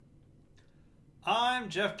I'm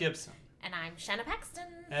Jeff Gibson. And I'm Shanna Paxton.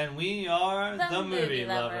 And we are the Movie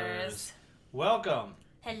Lovers. Welcome.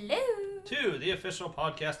 Hello. To the official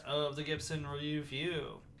podcast of the Gibson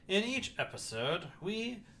Review. In each episode,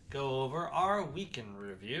 we go over our weekend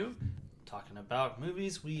review, talking about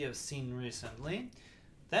movies we have seen recently.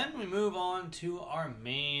 Then we move on to our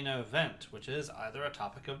main event, which is either a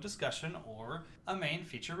topic of discussion or a main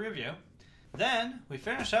feature review. Then we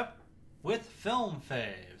finish up with film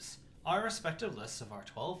faves, our respective lists of our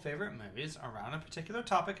 12 favorite movies around a particular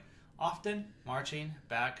topic, often marching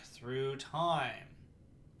back through time.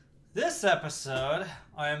 This episode,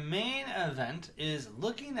 our main event is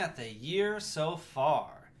looking at the year so far.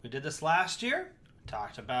 We did this last year,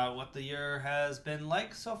 talked about what the year has been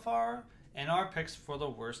like so far, and our picks for the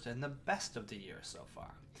worst and the best of the year so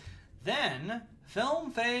far. Then,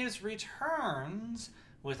 Film Faves returns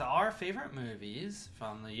with our favorite movies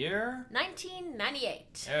from the year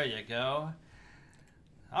 1998. There you go.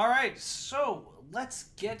 Alright, so let's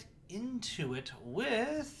get into it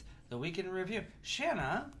with the weekend review.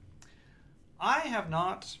 Shanna, I have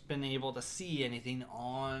not been able to see anything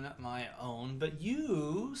on my own, but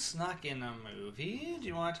you snuck in a movie. Do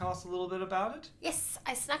you want to tell us a little bit about it? Yes,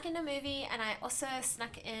 I snuck in a movie and I also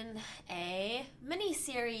snuck in a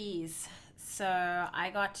mini-series. So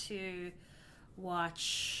I got to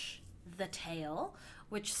watch The Tale,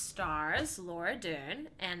 which stars Laura Dern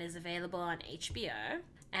and is available on HBO.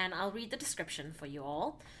 And I'll read the description for you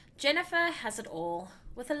all. Jennifer has it all,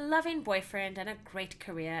 with a loving boyfriend and a great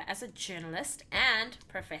career as a journalist and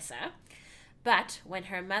professor. But when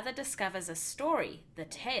her mother discovers a story, The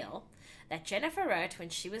Tale, that Jennifer wrote when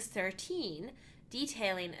she was 13,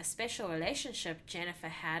 detailing a special relationship Jennifer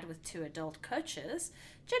had with two adult coaches,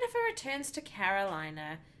 Jennifer returns to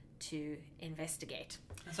Carolina to investigate.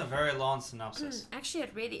 That's a very long synopsis. Actually,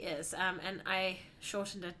 it really is, and I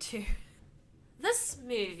shortened it too. This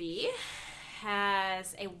movie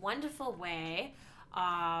has a wonderful way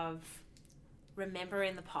of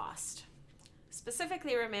remembering the past,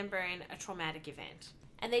 specifically remembering a traumatic event.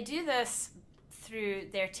 And they do this through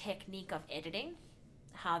their technique of editing,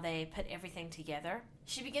 how they put everything together.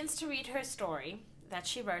 She begins to read her story that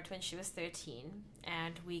she wrote when she was 13,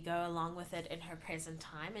 and we go along with it in her present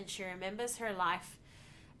time, and she remembers her life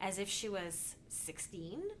as if she was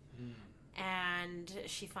 16. And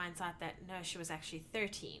she finds out that no, she was actually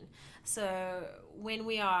 13. So when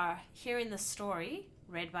we are hearing the story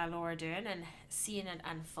read by Laura Dern and seeing it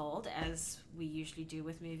unfold, as we usually do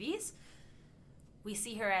with movies, we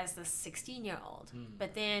see her as the 16-year-old.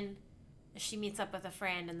 But then she meets up with a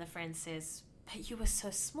friend and the friend says, "But you were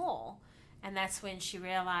so small." And that's when she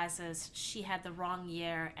realizes she had the wrong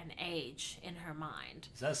year and age in her mind.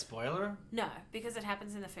 Is that a spoiler? No, because it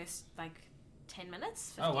happens in the first 10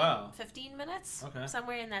 minutes, 15 minutes, okay.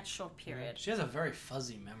 Somewhere in that short period. She has a very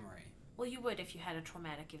fuzzy memory. Well, you would if you had a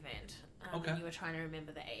traumatic event okay. and you were trying to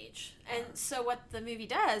remember the age. And so what the movie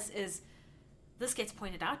does is, this gets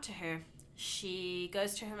pointed out to her. She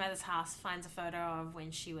goes to her mother's house, finds a photo of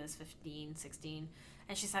when she was 15, 16,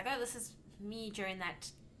 and she's like, "Oh, this is me during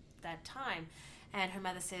that time." And her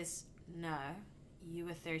mother says, "No, you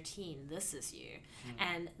were 13, this is you."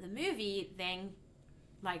 And the movie then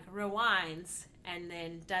rewinds and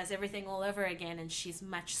then does everything all over again, and she's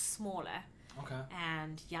much smaller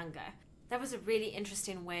and younger. That was a really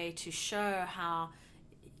interesting way to show how,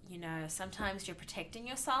 sometimes you're protecting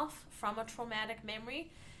yourself from a traumatic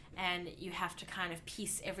memory and you have to kind of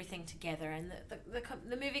piece everything together, and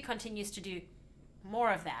the movie continues to do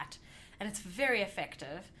more of that, and it's very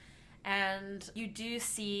effective. And you do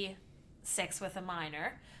see sex with a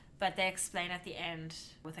minor, but they explain at the end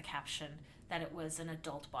with a caption that it was an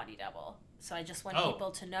adult body double. So I just want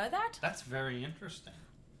people to know that. That's very interesting.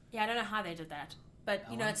 Yeah, I don't know how they did that. But,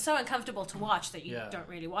 it's so uncomfortable to watch that you don't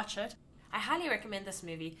really watch it. I highly recommend this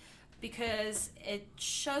movie because it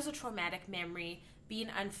shows a traumatic memory being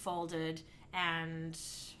unfolded and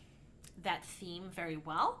that theme very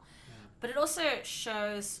well. But it also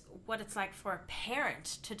shows what it's like for a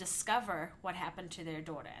parent to discover what happened to their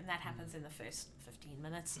daughter. And that happens in the first 15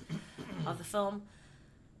 minutes of the film.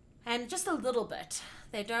 And just a little bit.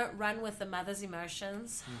 They don't run with the mother's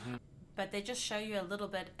emotions, but they just show you a little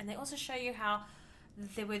bit. And they also show you how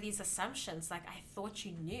there were these assumptions, like, I thought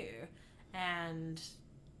you knew. And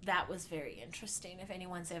that was very interesting. If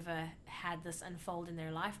anyone's ever had this unfold in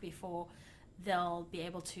their life before, they'll be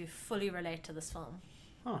able to fully relate to this film.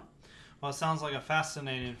 Huh. Well, it sounds like a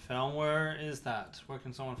fascinating film. Where is that? Where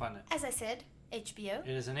can someone find it? As I said, HBO.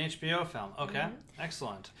 It is an HBO film. Okay,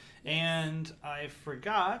 excellent. And I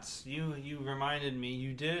forgot, you reminded me,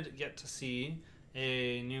 you did get to see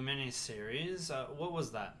a new miniseries. What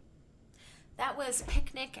was that? That was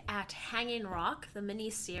Picnic at Hanging Rock, the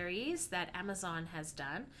mini-series that Amazon has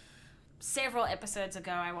done. Several episodes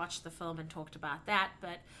ago, I watched the film and talked about that,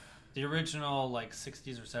 but... The original, like,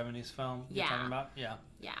 60s or 70s film you're talking about? Yeah.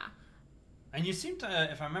 Yeah. And you seem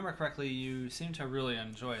to, if I remember correctly, you seem to really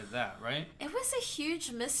enjoy that, right? It was a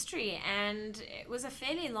huge mystery, and it was a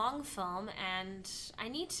fairly long film, and I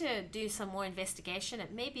need to do some more investigation.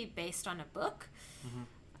 It may be based on a book,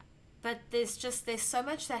 but there's so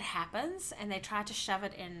much that happens, and they try to shove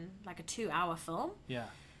it in like a 2-hour film. Yeah.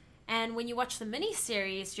 And when you watch the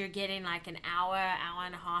mini-series, you're getting like an hour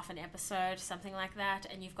and a half an episode, something like that,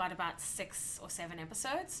 and you've got about 6 or 7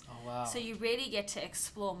 episodes. Oh, wow. So you really get to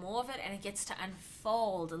explore more of it, and it gets to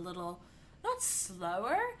unfold a little, not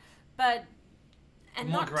slower, but... and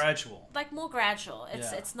more not gradual. Like more gradual.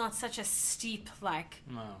 Yeah. It's not such a steep, like,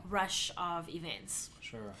 No. rush of events.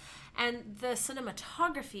 Sure. And the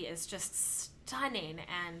cinematography is just stunning,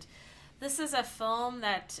 and... This is a film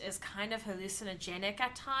that is kind of hallucinogenic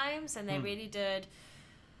at times, and they really did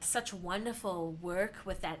such wonderful work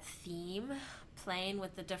with that theme, playing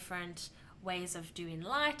with the different ways of doing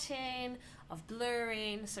lighting, of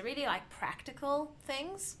blurring, so really like practical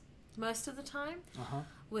things most of the time,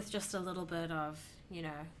 with just a little bit of,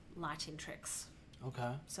 lighting tricks.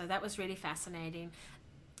 Okay. So that was really fascinating.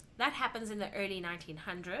 That happens in the early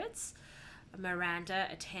 1900s. Miranda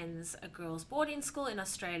attends a girls' boarding school in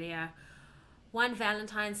Australia. One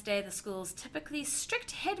Valentine's Day, the school's typically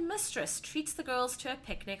strict headmistress treats the girls to a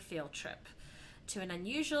picnic field trip to an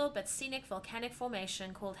unusual but scenic volcanic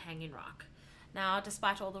formation called Hanging Rock. Now,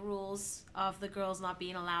 despite all the rules of the girls not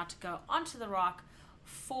being allowed to go onto the rock,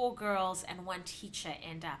 4 girls and 1 teacher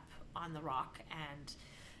end up on the rock, and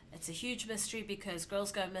it's a huge mystery because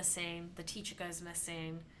girls go missing, the teacher goes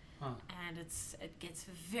missing, and it gets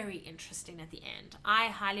very interesting at the end. I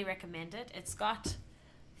highly recommend it. It's got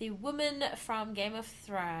the woman from Game of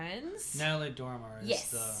Thrones. Natalie Dormer is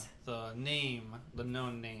Yes. the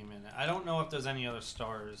known name in it. I don't know if there's any other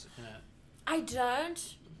stars in it. I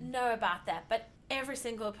don't know about that, but every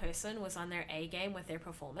single person was on their A game with their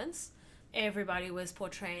performance. Everybody was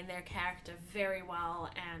portraying their character very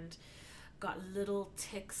well and got little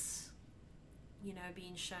ticks,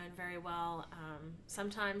 being shown very well.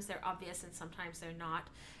 Sometimes they're obvious and sometimes they're not.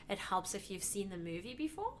 It helps if you've seen the movie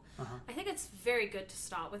before. I think it's very good to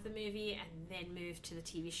start with the movie and then move to the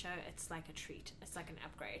TV show. It's like a treat. It's like an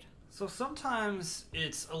upgrade. So sometimes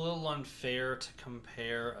it's a little unfair to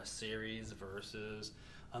compare a series versus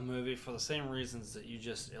a movie for the same reasons that you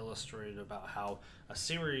just illustrated about how a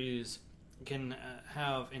series can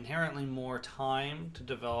have inherently more time to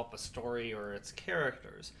develop a story or its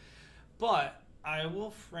characters. But I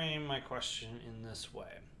will frame my question in this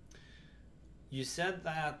way. You said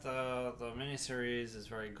that the miniseries is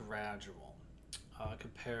very gradual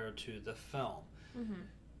compared to the film.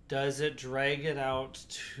 Does it drag it out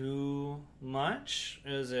too much?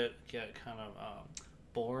 Does it get kind of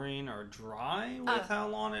boring or dry with how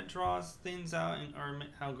long it draws things out or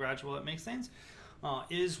how gradual it makes things?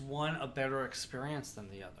 Is one a better experience than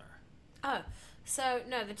the other? So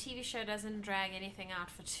no, the TV show doesn't drag anything out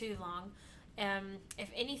for too long.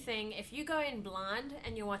 If anything, if you go in blind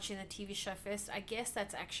and you're watching the TV show first, I guess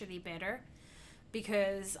that's actually better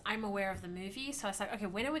because I'm aware of the movie. So I was like, okay,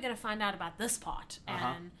 when are we going to find out about this part?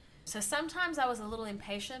 And so sometimes I was a little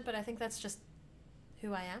impatient, but I think that's just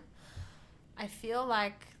who I am. I feel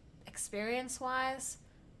like experience-wise,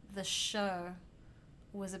 the show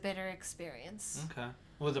was a better experience. Okay.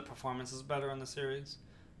 Were the performances better in the series,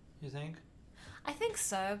 you think? I think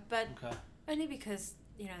so, but okay. Only because,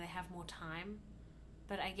 they have more time.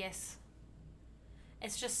 But I guess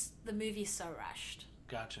it's just the movie's so rushed.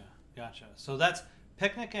 Gotcha. So that's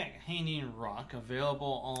Picnic at Hanging Rock,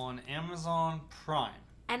 available on Amazon Prime.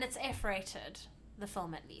 And it's F-rated, the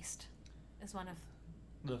film at least, is one of...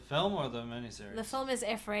 The film or the miniseries? The film is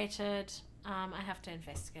F-rated. I have to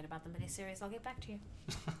investigate about the miniseries. I'll get back to you.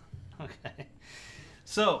 Okay.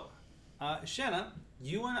 So, Shanna,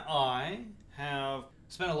 you and I have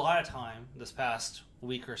spent a lot of time this past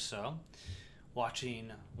week or so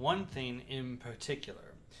watching one thing in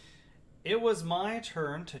particular. It was my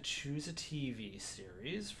turn to choose a TV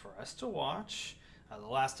series for us to watch. The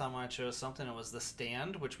last time I chose something, it was The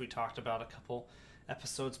Stand, which we talked about a couple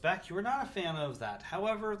episodes back. You were not a fan of that.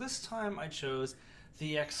 However, this time I chose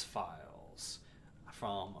The X-Files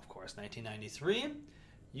from, of course, 1993.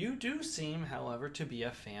 You do seem, however, to be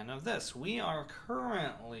a fan of this. We are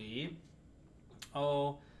currently...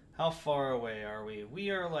 how far away are we?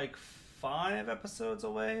 We are like 5 episodes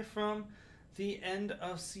away from the end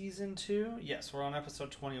of season 2. Yes, we're on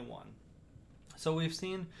episode 21. So we've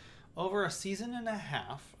seen over a season and a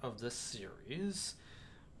half of this series.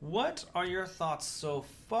 What are your thoughts so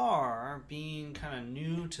far, being kind of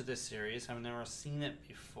new to this series? I've never seen it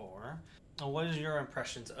before. What is your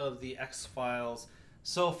impressions of the X-Files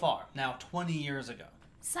so far, now 20 years ago?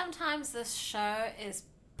 Sometimes this show is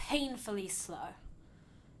painfully slow.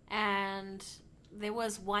 And there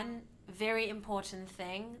was one very important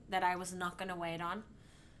thing that I was not going to wait on.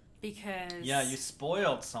 Because... Yeah, you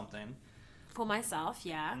spoiled something. For myself,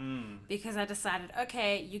 yeah. Because I decided,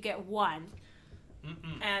 okay, you get one.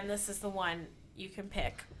 And this is the one you can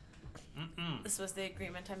pick. This was the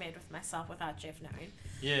agreement I made with myself without Jeff knowing.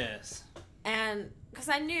 Yes. And because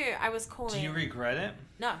I knew I was calling... Do you regret it?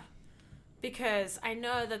 No. Because I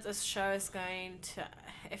know that this show is going to...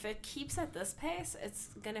 If it keeps at this pace, it's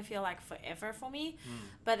going to feel like forever for me.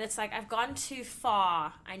 But it's like, I've gone too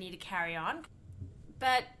far. I need to carry on.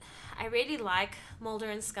 But I really like Mulder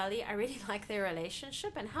and Scully. I really like their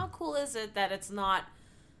relationship. And how cool is it that it's not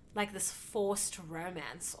like this forced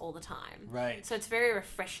romance all the time? Right. So it's very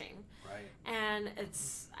refreshing. Right. And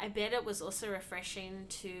I bet it was also refreshing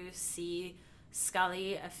to see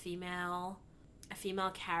Scully, a female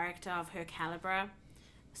character of her caliber.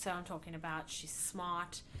 So I'm talking about she's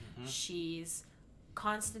smart, she's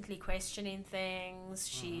constantly questioning things,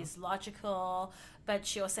 she's logical, but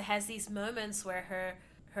she also has these moments where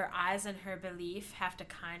her eyes and her belief have to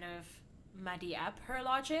kind of muddy up her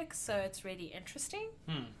logic, so it's really interesting.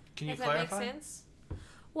 Can you if clarify? That makes sense?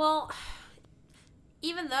 Well,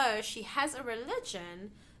 even though she has a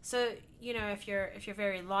religion, so, you know, if you're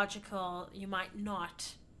very logical, you might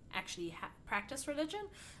not actually practice religion,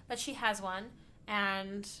 but she has one.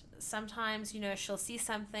 And sometimes, you know, she'll see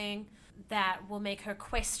something that will make her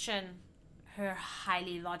question her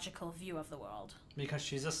highly logical view of the world. Because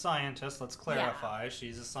she's a scientist, let's clarify. Yeah.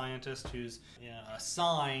 She's a scientist who's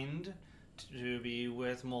assigned to be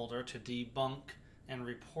with Mulder to debunk and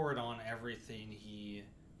report on everything he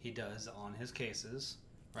does on his cases,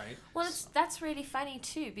 right? Well, that's really funny,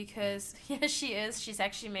 too, because, yeah, she is. She's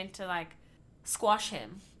actually meant to, like, squash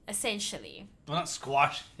him, essentially. Well, not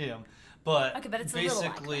squash him. But it's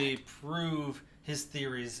basically prove his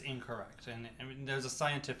theories incorrect. And I mean, there's a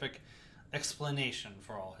scientific explanation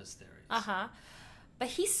for all his theories. But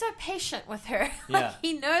he's so patient with her. Yeah.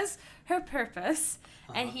 He knows her purpose.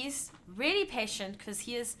 And he's really patient because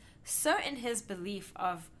he is so in his belief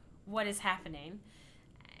of what is happening.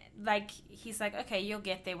 Like, he's like, okay, you'll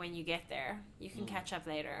get there when you get there. You can catch up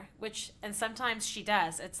later. And sometimes she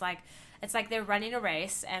does. It's like they're running a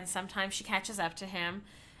race, and sometimes she catches up to him.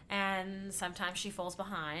 And sometimes she falls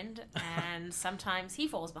behind, and sometimes he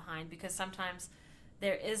falls behind, because sometimes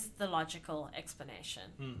there is the logical explanation.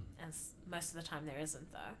 And most of the time there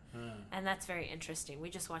isn't, though. And that's very interesting. We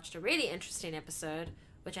just watched a really interesting episode,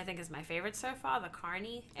 which I think is my favorite so far, the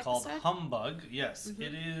Carney episode. Called Humbug, yes.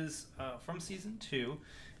 It is from season 2,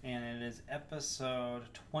 and it is episode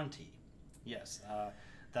 20. Yes,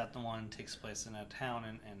 that one takes place in a town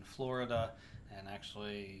in Florida, and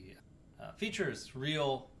actually features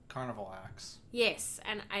real carnival acts. Yes,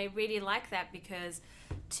 and I really like that, because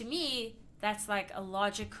to me that's like a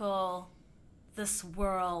logical this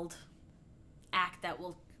world act that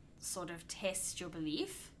will sort of test your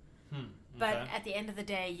belief. But at the end of the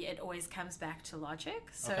day, it always comes back to logic.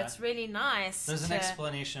 So it's really nice. There's an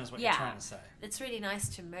explanation is what you're trying to say. It's really nice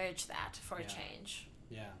to merge that for a change.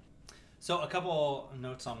 Yeah. So a couple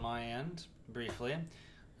notes on my end, briefly.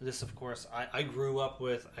 This, of course, I grew up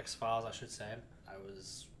with X-Files, I should say. I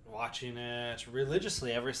was watching it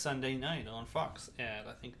religiously every Sunday night on Fox at,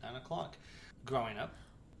 I think, 9 o'clock growing up.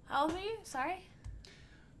 How old were you? Sorry?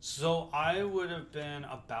 So I would have been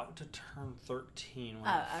about to turn 13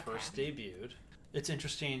 when it first debuted. It's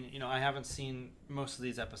interesting, you know, I haven't seen most of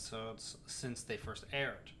these episodes since they first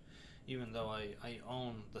aired, even though I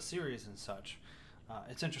own the series and such.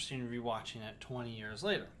 It's interesting rewatching it 20 years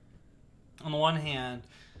later. On the one hand,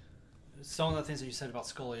 some of the things that you said about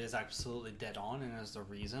Scully is absolutely dead on, and is the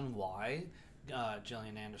reason why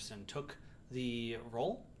Gillian Anderson took the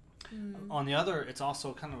role. On the other, it's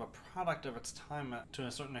also kind of a product of its time to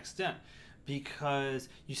a certain extent, because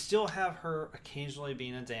you still have her occasionally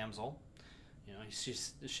being a damsel. You know,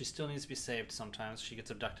 she still needs to be saved sometimes. She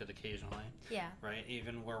gets abducted occasionally. Yeah. Right?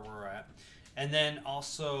 Even where we're at. And then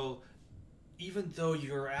also, even though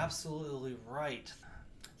you're absolutely right,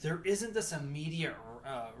 there isn't this immediate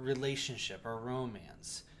relationship or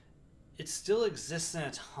romance. It still exists in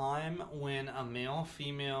a time when a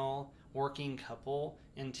male-female working couple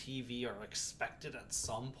in TV are expected at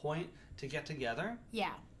some point to get together.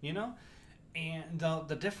 Yeah. You know? And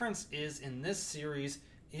the difference is, in this series,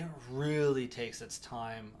 it really takes its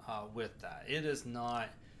time with that. It is not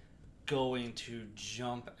going to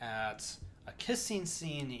jump at a kissing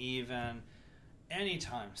scene even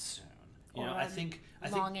anytime soon. You know, I think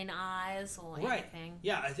longing eyes or right. anything.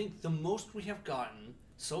 Yeah, I think the most we have gotten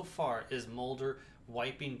so far is Mulder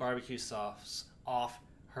wiping barbecue sauce off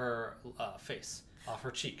her face, off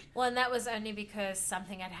her cheek. Well, and that was only because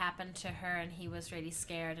something had happened to her and he was really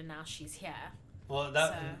scared, and now she's here. Well,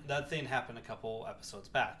 that thing happened a couple episodes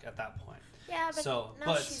back at that point. Yeah, but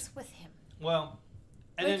now she's with him. Well,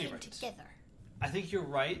 at any Working rate, together. I think you're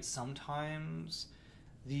right. Sometimes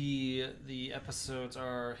the episodes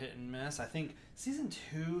are hit and miss. I think season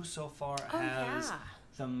 2 so far has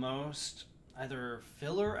the most either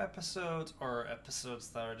filler episodes or episodes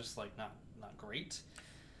that are just like not great.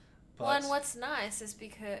 But well, and what's nice is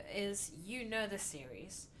because you know the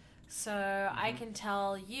series. So I can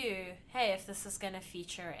tell you, hey, if this is going to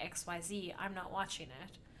feature XYZ, I'm not watching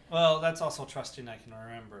it. Well, that's also trusting I can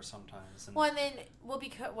remember sometimes. And well, and then,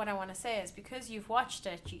 because what I want to say is because you've watched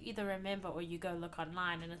it, you either remember or you go look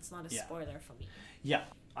online, and it's not a spoiler for me. Yeah,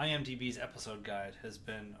 IMDb's episode guide has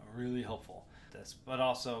been really helpful. This, but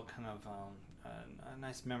also kind of a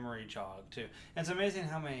nice memory jog too. And it's amazing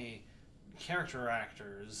how many character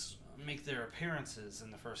actors make their appearances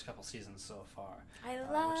in the first couple seasons so far. I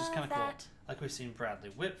love which is kind of that. cool. Like we've seen Bradley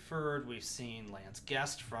Whitford, we've seen Lance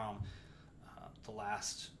Guest from The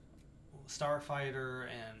Last Starfighter,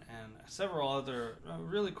 and several other.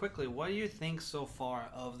 Really quickly, what do you think so far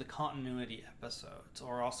of the continuity episodes,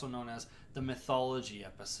 or also known as the mythology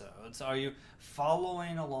episodes? Are you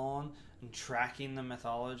following along and tracking the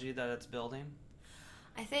mythology that it's building?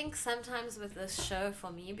 I think sometimes with this show,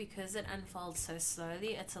 for me, because it unfolds so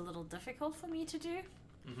slowly, it's a little difficult for me to do.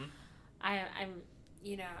 Mm-hmm. I'm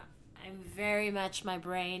very much, my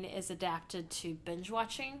brain is adapted to binge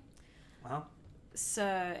watching. Well,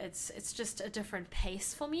 so it's just a different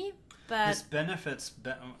pace for me. But this benefits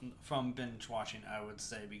from binge watching, I would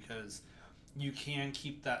say, because you can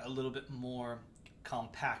keep that a little bit more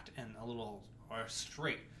compact and a little or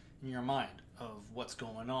straight in your mind of what's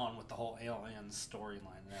going on with the whole alien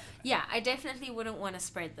storyline and everything. Yeah, I definitely wouldn't want to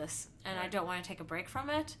spread this, and Right. I don't want to take a break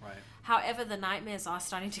from it. Right. However, the nightmares are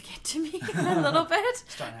starting to get to me a little bit.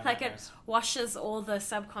 Starting to have Like nightmares. it washes all the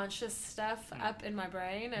subconscious stuff up in my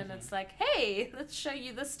brain, and it's like, hey, let's show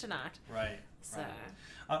you this tonight. Right. So,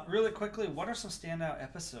 Right. Really quickly, what are some standout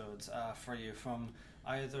episodes for you from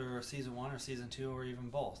either season 1 or season 2 or even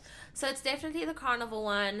both? so it's definitely the carnival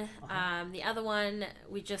one. Uh-huh. The other one,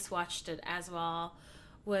 we just watched it as well,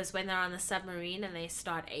 was when they're on the submarine and they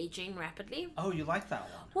start aging rapidly. Oh, you like that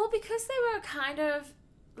one? Well, because they were kind of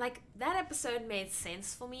like, that episode made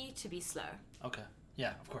sense for me to be slow. Okay.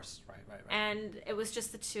 Yeah, of course. Right. And it was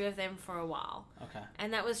just the two of them for a while. Okay.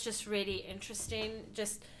 And that was just really interesting.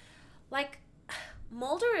 Just like,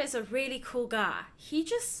 Mulder is a really cool guy. He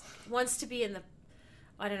just wants to be in the,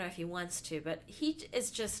 I don't know if he wants to, but he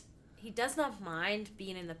does not mind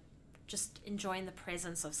being just enjoying the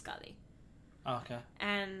presence of Scully. Okay.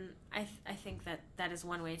 And I think that is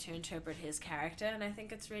one way to interpret his character, and I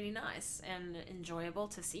think it's really nice and enjoyable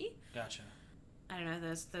to see. Gotcha. I don't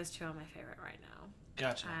know, those two are my favorite right now.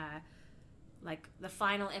 Gotcha. Like the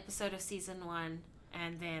final episode of season 1,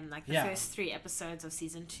 and then like the first 3 episodes of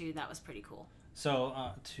season 2, that was pretty cool. So,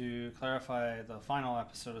 to clarify, the final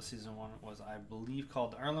episode of season 1 was, I believe,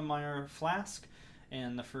 called Erlenmeyer Flask,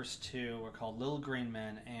 and the first 2 were called Little Green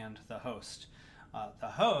Men and The Host. The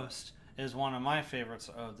Host is one of my favorites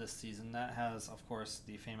of this season. That has, of course,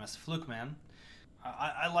 the famous Fluke Man.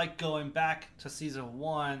 I like going back to season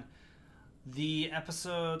 1. The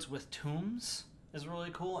episodes with Toombs is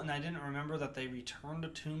really cool, and I didn't remember that they returned to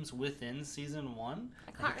Toombs within season 1.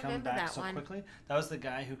 I can't remember that one. Quickly. That was the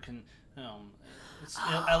guy who can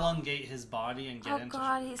elongate his body and get into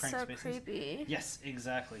he's crank so spaces. creepy. Yes,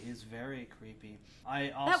 exactly. He's very creepy.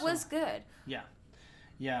 That That was good. Yeah.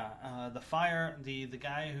 Yeah, the fire, the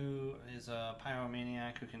guy who is a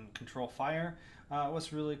pyromaniac who can control fire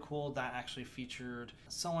was really cool. That actually featured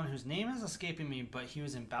someone whose name is escaping me, but he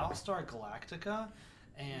was in Battlestar Galactica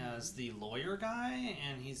as the lawyer guy,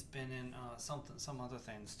 and he's been in some other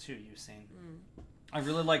things too you've seen. I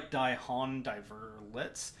really like Die Han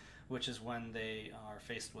Diverlitz, which is when they are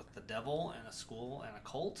faced with the devil in a school and a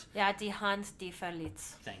cult. Yeah, Die Hand, die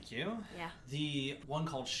Verlitz. Thank you. Yeah. The one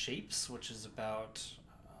called Shapes, which is about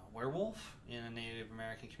werewolf in a Native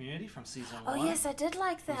American community from season 1. Oh yes, I did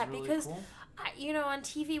like that really because, cool. on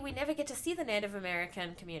TV we never get to see the Native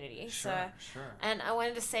American community. Sure. And I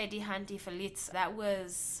wanted to say Die Hand, die Verlitz. That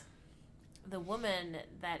was the woman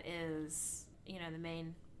that is, the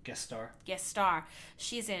main Guest star. guest star.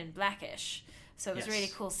 She's in Blackish, so it was Yes.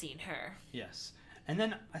 really cool seeing her. Yes. And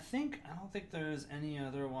then I don't think there's any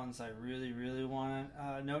other ones I really, really want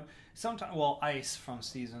to note. Sometimes, well, Ice from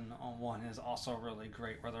season 1 is also really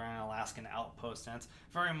great, where they're in an Alaskan outpost, and it's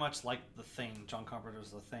very much like The Thing, John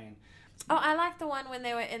Carpenter's The Thing. Oh, I like the one when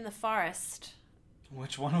they were in the forest.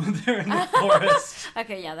 Which one when they're in the forest?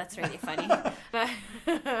 Okay, yeah, that's really funny.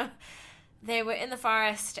 They were in the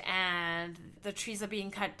forest and the trees are being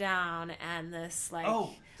cut down and this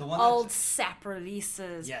the one old sap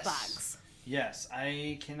releases bugs. Yes,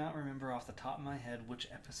 I cannot remember off the top of my head which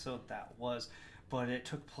episode that was, but it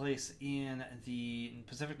took place in the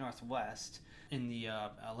Pacific Northwest, in the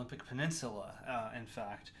Olympic Peninsula, in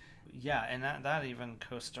fact. Yeah, and that even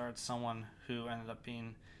co-starred someone who ended up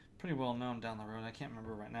being pretty well known down the road. I can't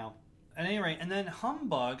remember right now. At any rate, and then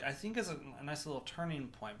Humbug, I think, is a nice little turning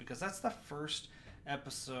point, because that's the first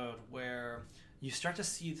episode where you start to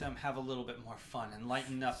see them have a little bit more fun and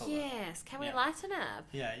lighten up a little. Yes, can we lighten up?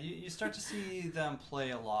 Yeah, you start to see them play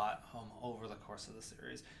a lot over the course of the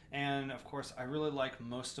series. And, of course, I really like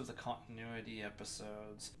most of the continuity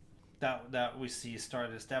episodes that we see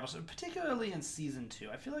started establishing, particularly in Season 2.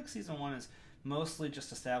 I feel like Season 1 is mostly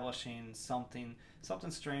just establishing something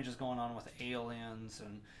strange is going on with aliens,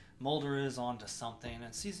 and Mulder is onto something.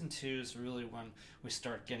 And Season 2 is really when we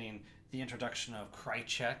start getting the introduction of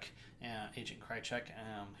Krychek, Agent Krychek,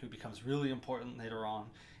 who becomes really important later on,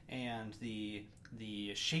 and the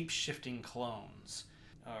shape-shifting clones,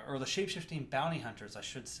 or the shape-shifting bounty hunters, I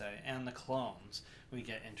should say, and the clones we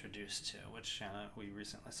get introduced to, which, Shanna, we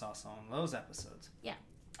recently saw some of those episodes. Yeah.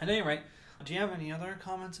 At any rate, do you have any other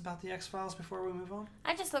comments about the X-Files before we move on?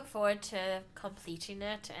 I just look forward to completing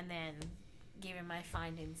it and then giving my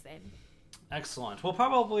findings then. Excellent. We'll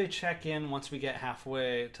probably check in once we get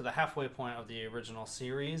halfway to the halfway point of the original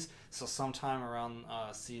series, so sometime around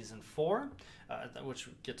season 4, which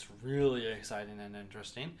gets really exciting and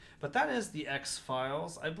interesting. But that is the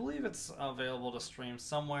X-Files. I believe it's available to stream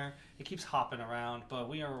somewhere. It keeps hopping around, but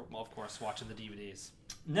we are, well, of course, watching the DVDs.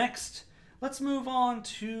 Next, let's move on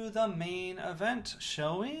to the main event,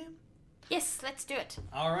 shall we? Yes, let's do it.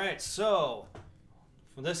 All right, so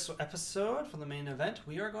for this episode, for the main event,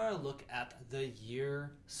 we are going to look at the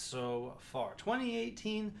year so far.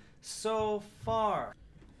 2018 so far.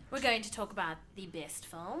 We're going to talk about the best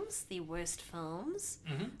films, the worst films.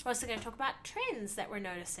 Mm-hmm. We're also going to talk about trends that we're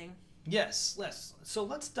noticing. Yes, so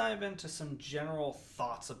let's dive into some general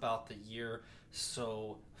thoughts about the year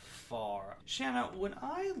so far. Shanna, when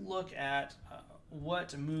I look at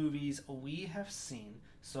what movies we have seen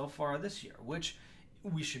so far this year, which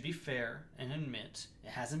we should be fair and admit, it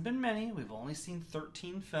hasn't been many. We've only seen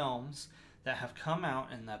 13 films that have come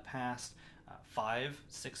out in the past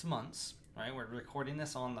 5-6 months, right? We're recording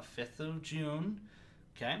this on the 5th of June,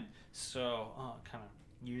 okay? So kind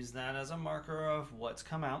of use that as a marker of what's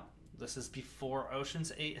come out. This is before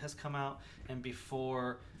Ocean's 8 has come out and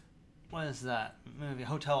before, what is that movie?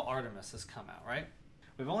 Hotel Artemis has come out, right?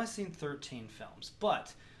 We've only seen 13 films,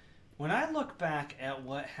 but when I look back at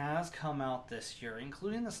what has come out this year,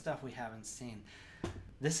 including the stuff we haven't seen,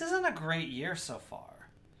 this isn't a great year so far.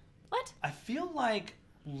 What? I feel like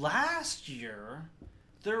last year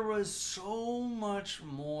there was so much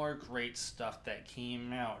more great stuff that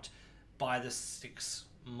came out by the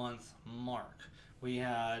 6-month mark. We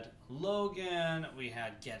had Logan, we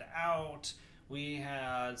had Get Out, we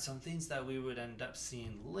had some things that we would end up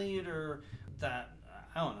seeing later that,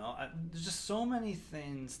 I don't know, there's just so many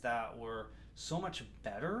things that were so much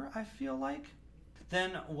better, I feel like,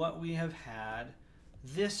 than what we have had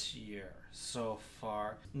this year so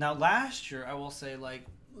far. Now, last year, I will say, like,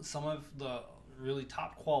 some of the really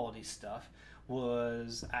top quality stuff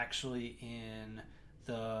was actually in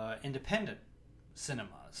the independent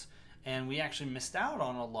cinemas. And we actually missed out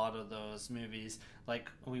on a lot of those movies. Like,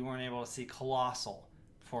 we weren't able to see Colossal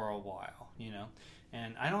for a while, you know.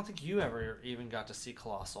 And I don't think you ever even got to see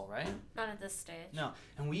Colossal, right? Not at this stage. No.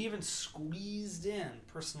 And we even squeezed in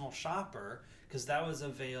Personal Shopper, because that was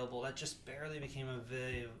available. That just barely became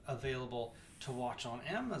available to watch on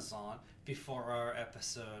Amazon before our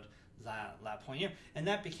episode that point year. And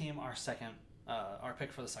that became our our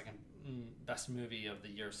pick for the second best movie of the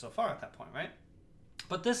year so far at that point, right?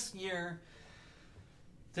 But this year,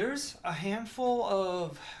 there's a handful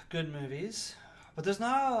of good movies, but there's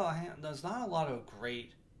not a lot of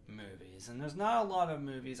great movies, and there's not a lot of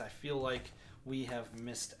movies I feel like we have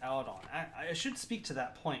missed out on. I should speak to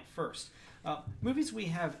that point first. Movies we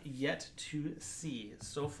have yet to see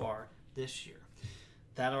so far this year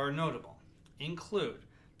that are notable include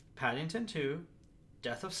Paddington 2,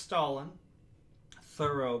 Death of Stalin,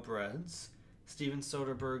 Thoroughbreds, Steven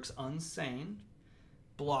Soderbergh's Unsane,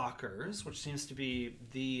 Blockers, which seems to be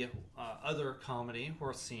the other comedy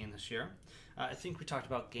worth seeing this year. I think we talked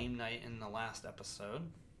about Game Night in the last episode.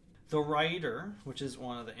 The Writer, which is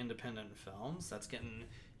one of the independent films that's getting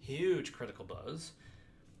huge critical buzz.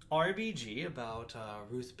 RBG, about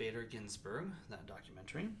Ruth Bader Ginsburg, that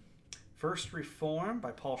documentary. First Reform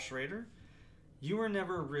by Paul Schrader. You Were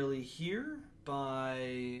Never Really Here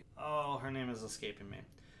by... oh, her name is escaping me.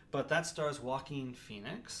 But that stars Joaquin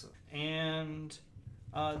Phoenix. And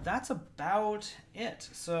that's about it.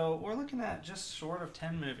 So we're looking at just short of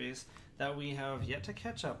 10 movies that we have yet to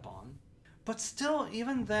catch up on. But still,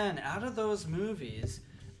 even then, out of those movies,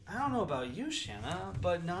 I don't know about you, Shanna,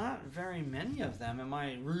 but not very many of them am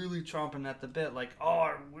I really chomping at the bit like, oh,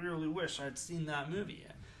 I really wish I'd seen that movie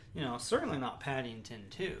yet. You know, certainly not Paddington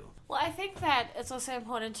 2. Well, I think that it's also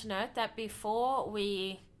important to note that before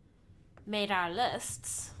we made our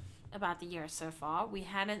lists about the year so far, we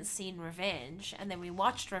hadn't seen Revenge, and then we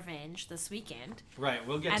watched Revenge this weekend. Right,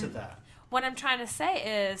 we'll get to that. What I'm trying to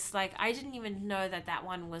say is, like, I didn't even know that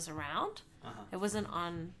one was around. It wasn't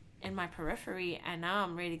in my periphery, and now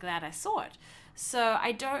I'm really glad I saw it. So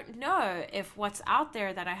I don't know if what's out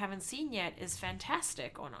there that I haven't seen yet is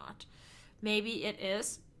fantastic or not. Maybe it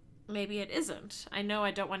is. Maybe it isn't. I know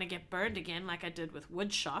I don't want to get burned again like I did with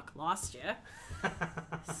Woodshock last year.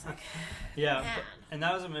 It's like, yeah, and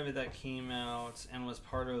that was a movie that came out and was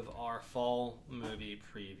part of our fall movie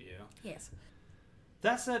preview. Yes.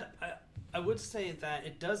 That said, I would say that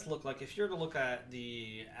it does look like, if you're to look at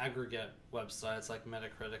the aggregate websites like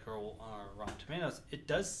Metacritic or Rotten Tomatoes, it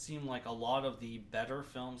does seem like a lot of the better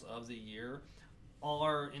films of the year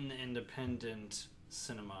are in the independent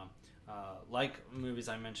cinema. Like movies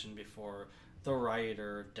I mentioned before, The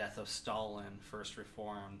Writer, Death of Stalin, First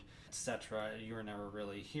Reformed, etc. You Were Never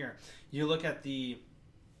Really Here. You look at the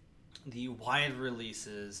wide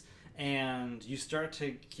releases, and you start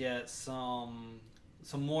to get some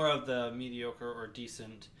more of the mediocre or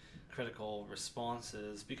decent critical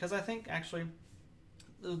responses, because I think actually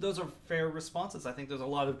those are fair responses. I think there's a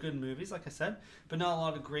lot of good movies, like I said, but not a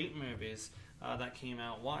lot of great movies that came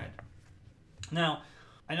out wide. Now,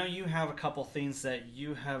 I know you have a couple things that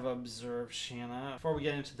you have observed, Shanna. Before we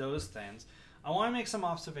get into those things, I want to make some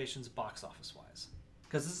observations box office wise,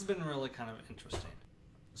 because this has been really kind of interesting.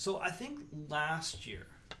 So I think last year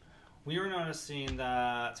we were noticing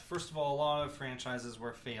that, first of all, a lot of franchises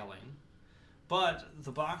were failing, but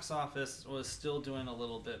the box office was still doing a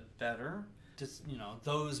little bit better, just, you know,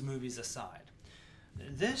 those movies aside.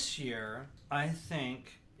 This year, I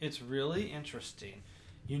think it's really interesting.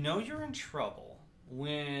 You know you're in trouble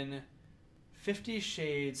when 50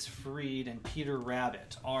 Shades Freed and Peter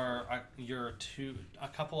Rabbit are a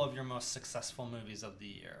couple of your most successful movies of the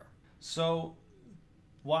year. So,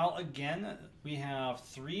 while again we have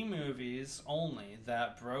 3 movies only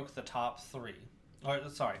that broke the top 3,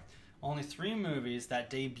 only 3 movies that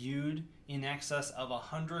debuted in excess of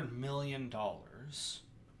 $100 million.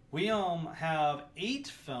 We have 8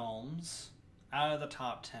 films out of the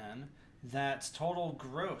top 10 that's total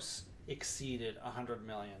gross exceeded $100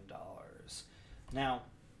 million. Now,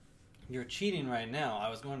 you're cheating right now. I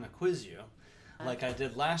was going to quiz you like I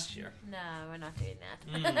did last year. No, we're not doing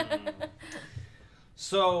that.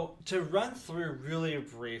 So, to run through really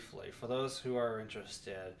briefly, for those who are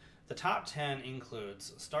interested, the top 10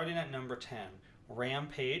 includes, starting at number 10,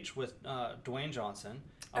 Rampage with Dwayne Johnson.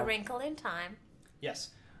 A Wrinkle in Time. Yes.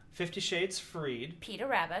 50 Shades Freed. Peter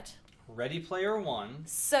Rabbit. Ready Player One.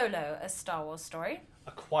 Solo, A Star Wars Story.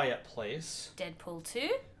 A Quiet Place. Deadpool 2.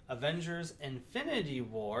 Avengers Infinity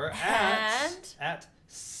War at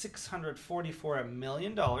 $644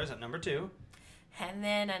 million at number 2. And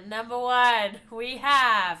then at number 1, we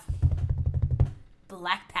have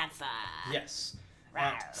Black Panther. Yes.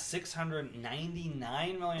 At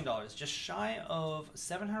 $699 million, just shy of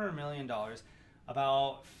 $700 million,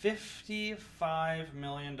 about $55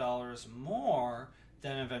 million more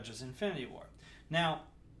than Avengers Infinity War. Now,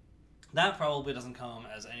 that probably doesn't come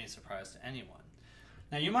as any surprise to anyone.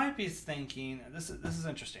 Now, you might be thinking, this is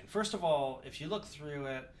interesting. First of all, if you look through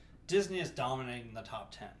it, Disney is dominating the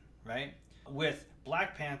top 10, right? With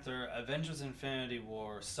Black Panther, Avengers Infinity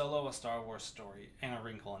War, Solo, A Star Wars Story, and A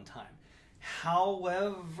Wrinkle in Time.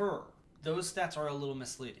 However, those stats are a little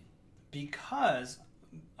misleading, because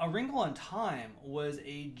A Wrinkle in Time was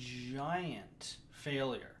a giant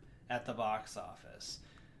failure at the box office.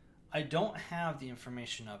 I don't have the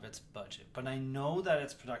information of its budget, but I know that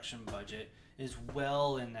its production budget is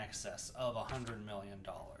well in excess of $100 million.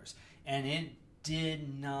 And it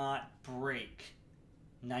did not break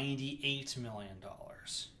 $98 million.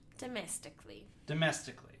 Domestically.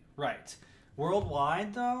 Domestically, right.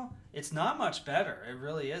 Worldwide, though, it's not much better. It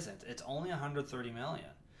really isn't. It's only 130 million.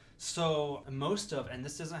 So most of, and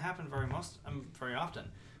this doesn't happen very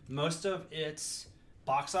often, most of its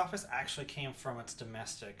box office actually came from its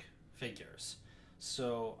domestic figures.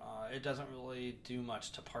 So it doesn't really do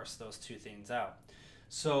much to parse those two things out.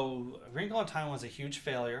 So Wrinkle in Time was a huge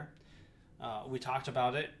failure. We talked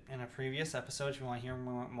about it in a previous episode if you want to hear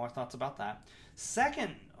more thoughts about that.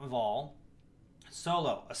 Second of all,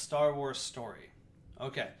 Solo, a Star Wars story.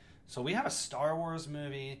 Okay, so we have a Star Wars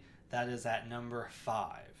movie that is at number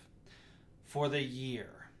 5 for the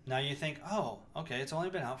year. Now you think, oh, okay, it's only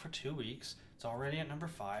been out for 2 weeks. It's already at number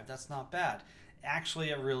 5. That's not bad. Actually,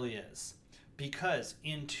 it really is. Because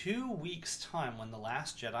in 2 weeks' time, when The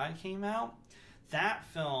Last Jedi came out, that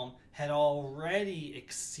film had already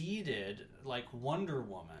exceeded like Wonder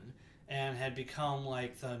Woman and had become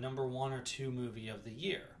like the number 1 or 2 movie of the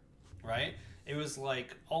year, right? It was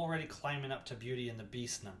like already climbing up to Beauty and the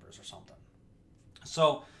Beast numbers or something.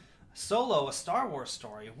 So Solo, a Star Wars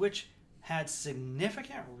story, which had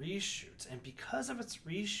significant reshoots, and because of its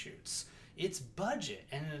reshoots, its budget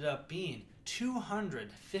ended up being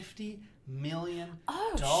 $250 million.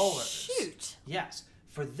 Oh, shoot. Yes.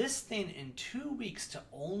 For this thing in 2 weeks to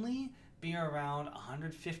only be around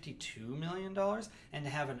 $152 million and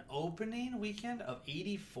to have an opening weekend of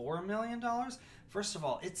 $84 million, first of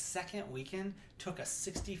all, its second weekend took a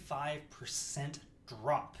 65%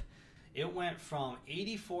 drop. It went from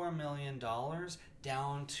 $84 million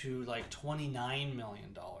down to like $29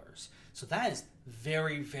 million. So that is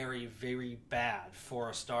very, very, very bad for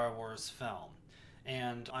a Star Wars film.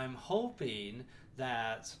 And I'm hoping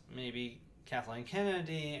that maybe Kathleen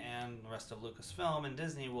Kennedy and the rest of Lucasfilm and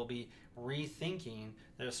Disney will be rethinking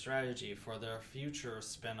their strategy for their future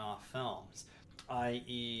spin-off films,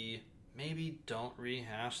 i.e. maybe don't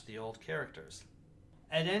rehash the old characters.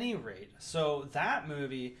 At any rate, so that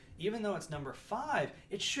movie, even though it's number 5,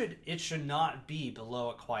 it should not be below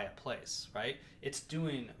A Quiet Place, right? It's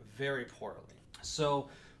doing very poorly. So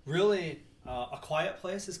really, A Quiet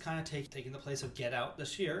Place is kind of taking the place of Get Out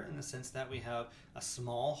this year, in the sense that we have a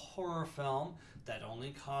small horror film that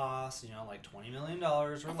only costs, like $20 million or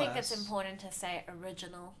less. I think it's important to say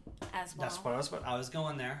original as well. That's what I was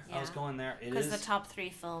going there. Yeah. Because the top 3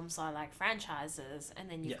 films are like franchises, and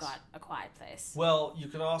then you've got A Quiet Place. Well, you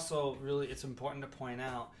could also it's important to point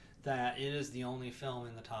out that it is the only film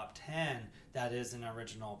in the top 10 that is an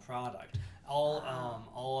original product.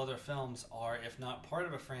 All other films are, if not part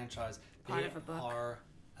of a franchise, Part of a book. Are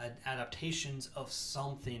adaptations of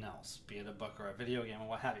something else, be it a book or a video game or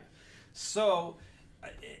what have you. So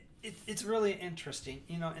it's really interesting,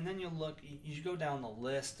 and then you go down the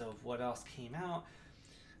list of what else came out,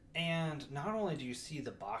 and not only do you see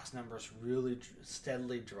the box numbers really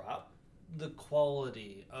steadily drop, the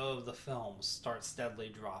quality of the films starts steadily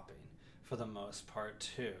dropping for the most part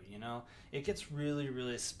too. It gets really,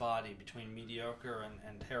 really spotty between mediocre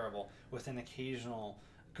and terrible, with an occasional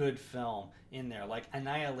good film in there. Like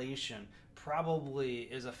Annihilation probably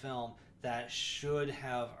is a film that should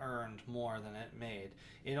have earned more than it made.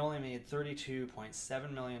 It only made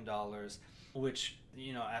 $32.7 million, which,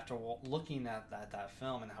 after looking at that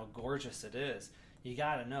film and how gorgeous it is, you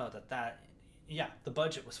gotta know that the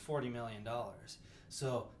budget was $40 million.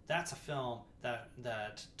 So that's a film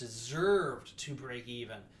that deserved to break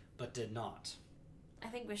even, but did not. I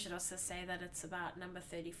think we should also say that it's about number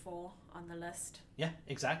 34 on the list. Yeah,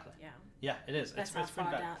 exactly. Yeah. Yeah, it is. That's how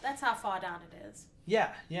far down it is.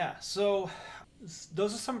 Yeah. So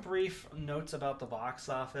those are some brief notes about the box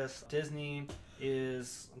office. Disney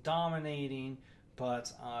is dominating,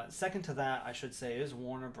 but second to that, I should say, is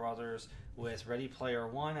Warner Brothers with Ready Player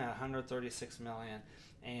One at $136 million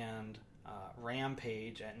and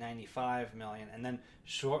Rampage at $95 million, and then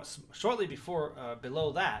shortly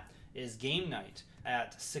below that is Game Night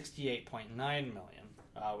at $68.9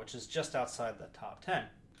 million, which is just outside the top 10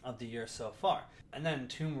 of the year so far. And then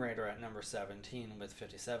Tomb Raider at number 17 with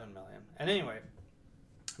 $57 million. And anyway,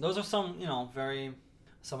 those are some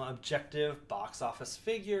objective box office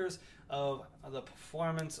figures of the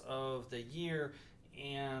performance of the year,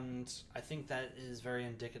 and I think that is very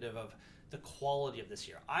indicative of the quality of this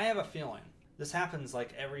year. I have a feeling this happens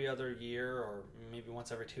like every other year, or maybe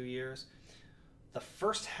once every 2 years. The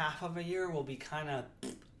first half of a year will be kind of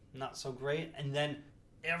not so great, and then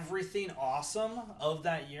everything awesome of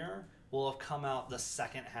that year will have come out the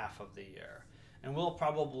second half of the year. And we'll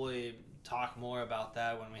probably talk more about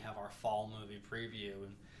that when we have our fall movie preview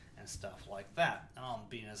and stuff like that.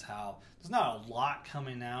 Being as how there's not a lot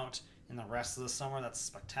coming out in the rest of the summer that's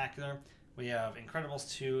spectacular. We have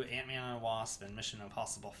Incredibles 2, Ant-Man and the Wasp, and Mission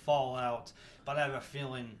Impossible Fallout. But I have a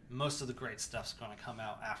feeling most of the great stuff's going to come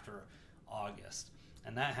out after August.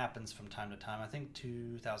 And that happens from time to time. I think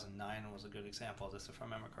 2009 was a good example of this, if I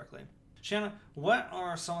remember correctly. Shanna, what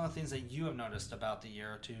are some of the things that you have noticed about the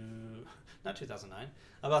year not 2009,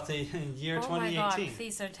 about the year 2018? Oh my God,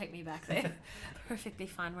 please don't take me back there. Perfectly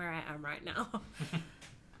fine where I am right now.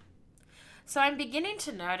 So I'm beginning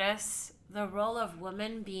to notice the role of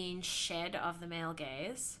women being shed of the male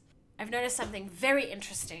gaze. I've noticed something very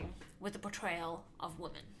interesting with the portrayal of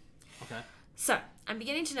women. Okay. So I'm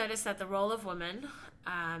beginning to notice that the role of women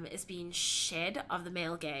is being shed of the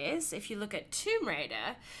male gaze. If you look at Tomb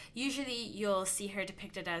Raider, usually you'll see her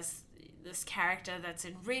depicted as this character that's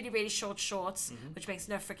in really, really short shorts, which makes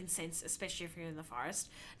no freaking sense, especially if you're in the forest.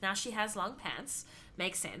 Now she has long pants.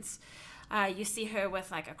 Makes sense. You see her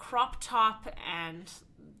with like a crop top and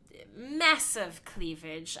massive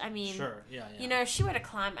cleavage. I mean, sure. Yeah. You know, if she were to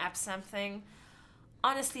climb up something,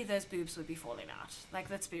 honestly, those boobs would be falling out. Like,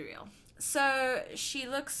 let's be real. So she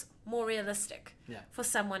looks more realistic for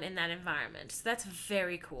someone in that environment. So that's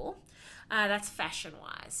very cool. That's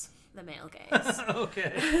fashion-wise, the male gaze.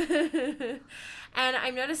 Okay. And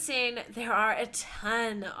I'm noticing there are a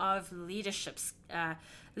ton of leadership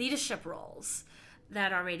roles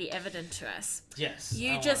that are already evident to us. Yes.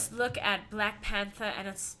 You just look at Black Panther, and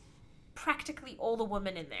it's practically all the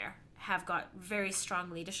women in there have got very strong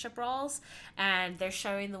leadership roles, and they're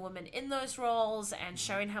showing the women in those roles and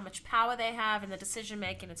showing how much power they have in the decision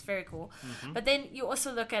making. It's very cool. But then you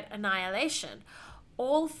also look at Annihilation.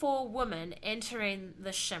 All 4 women entering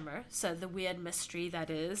the Shimmer, so the weird mystery that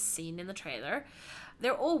is seen in the trailer,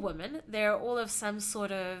 they're all women. They're all of some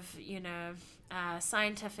sort of,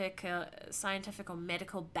 scientific or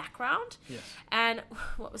medical background. Yes. And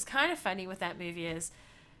what was kind of funny with that movie is,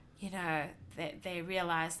 they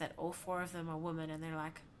realize that all 4 of them are women, and they're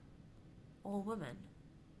like, all women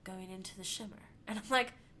going into the Shimmer. And I'm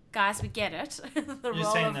like, guys, we get it. You're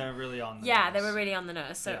saying they're really on the nose. Yeah, they were really on the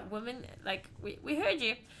nose. So women, like, we heard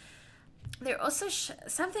you. They're also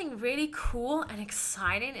something really cool and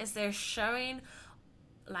exciting is they're showing,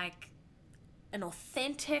 like, an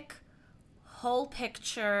authentic whole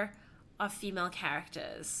picture of female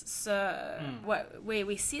characters. So where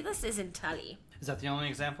we see this is in Tully. Is that the only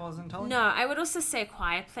example is in Tully? No, I would also say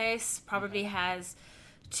Quiet Place probably has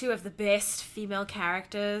 2 of the best female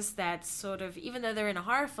characters that sort of, even though they're in a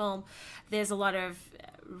horror film, there's a lot of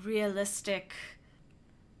realistic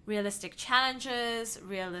challenges,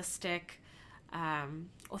 realistic,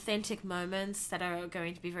 authentic moments that are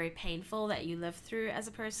going to be very painful that you live through as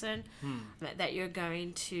a person, that you're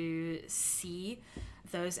going to see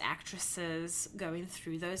those actresses going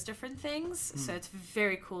through those different things. So it's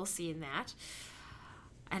very cool seeing that.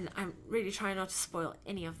 And I'm really trying not to spoil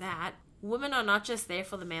any of that. Women are not just there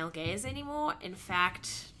for the male gaze anymore. In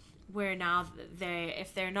fact, we're now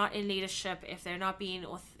if they're not in leadership, if they're not being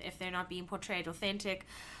portrayed authentic,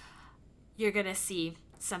 you're gonna see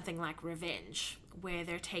something like Revenge, where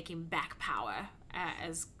they're taking back power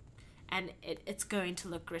and it's going to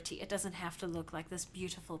look gritty. It doesn't have to look like this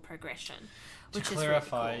beautiful progression. Which to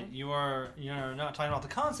clarify, is really cool. you're not talking about the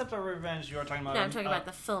concept of Revenge. You are talking about. No, I'm talking about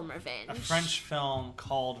the film Revenge. A French film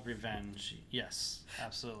called Revenge. Yes,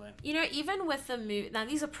 absolutely. Even with the movie, now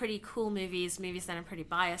these are pretty cool movies that I'm pretty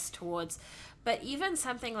biased towards, but even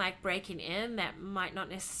something like Breaking In that might not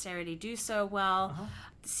necessarily do so well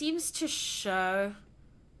seems to show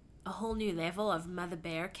a whole new level of Mother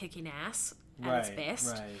Bear kicking ass at its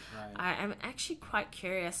best. Right. I'm actually quite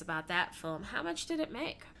curious about that film. How much did it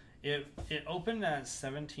make? It opened at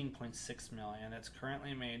 $17.6 million. It's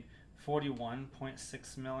currently made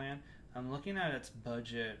 $41.6 million. I'm looking at its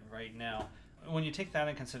budget right now. When you take that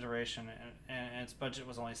in consideration, and its budget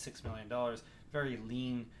was only $6 million, very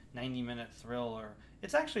lean 90-minute thriller,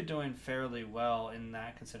 it's actually doing fairly well in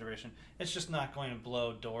that consideration. It's just not going to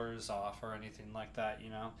blow doors off or anything like that,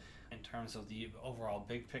 in terms of the overall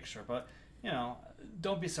big picture. But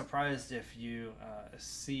don't be surprised if you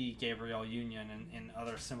see Gabrielle Union in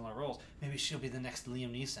other similar roles. Maybe she'll be the next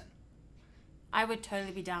Liam Neeson. I would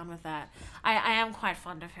totally be down with that. I am quite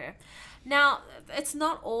fond of her. Now, it's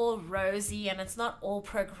not all rosy and it's not all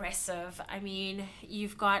progressive. I mean,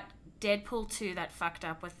 you've got Deadpool 2 that fucked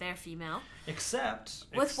up with their female. Except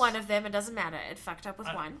one of them, it doesn't matter. It fucked up with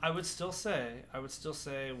one. I would still say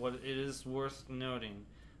what it is worth noting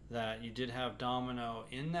that you did have Domino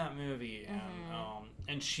in that movie,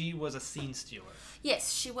 and she was a scene stealer.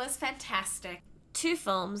 Yes, she was fantastic. 2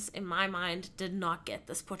 films, in my mind, did not get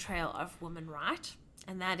this portrayal of women right,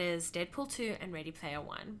 and that is Deadpool 2 and Ready Player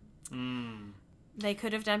One. They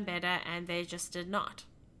could have done better, and they just did not.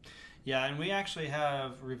 Yeah, and we actually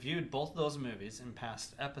have reviewed both of those movies in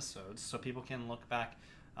past episodes, so people can look back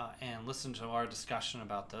and listen to our discussion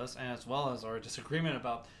about those, and as well as our disagreement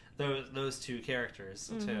about those two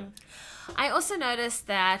characters too. I also noticed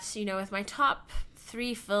that, with my top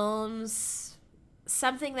 3 films,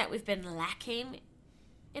 something that we've been lacking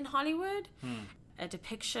in Hollywood, a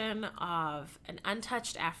depiction of an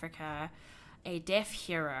untouched Africa, a deaf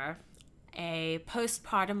hero, a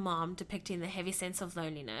postpartum mom depicting the heavy sense of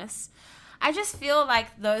loneliness. I just feel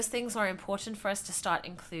like those things are important for us to start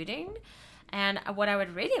including. And what I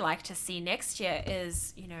would really like to see next year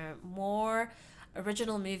is, more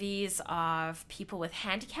original movies of people with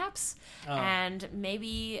handicaps and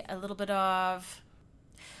maybe a little bit of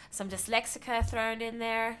some dyslexica thrown in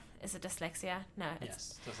there. Is it dyslexia? No.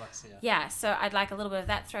 Yes, dyslexia. Yeah, so I'd like a little bit of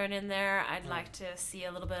that thrown in there. I'd like to see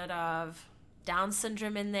a little bit of Down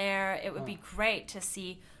syndrome in there. It would be great to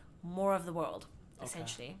see more of the world,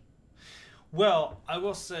 essentially. Well, I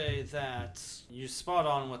will say that you spot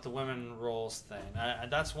on with the women roles thing.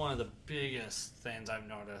 That's one of the biggest things I've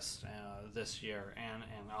noticed this year, and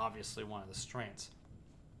obviously one of the strengths.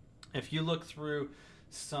 If you look through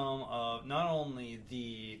some of not only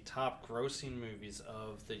the top grossing movies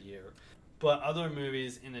of the year, but other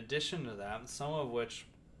movies in addition to that, some of which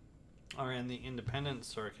are in the independent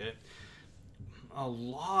circuit, a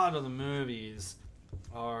lot of the movies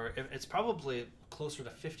it's probably closer to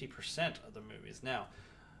 50% of the movies now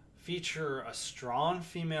feature a strong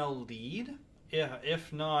female lead,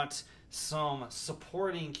 if not some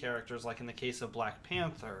supporting characters, like in the case of Black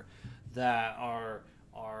Panther, that are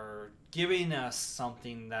giving us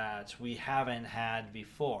something that we haven't had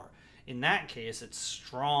before. In that case, it's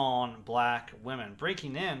strong black women.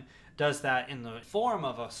 Breaking In does that in the form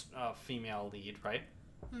of a female lead, right?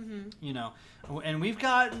 Mm-hmm. And we've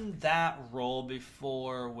gotten that role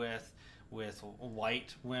before with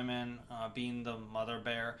white women being the mother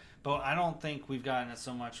bear, but I don't think we've gotten it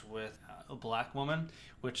so much with a black woman,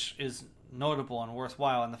 which is notable and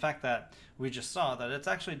worthwhile. And the fact that we just saw that it's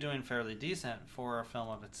actually doing fairly decent for a film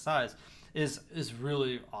of its size is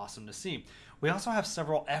really awesome to see. We also have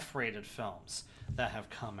several F-rated films that have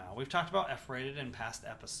come out. We've talked about F-rated in past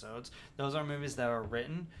episodes. Those are movies that are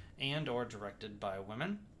written and or directed by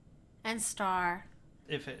women. And star.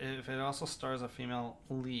 If it also stars a female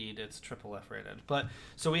lead, it's triple F-rated. But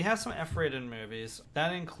so we have some F-rated movies.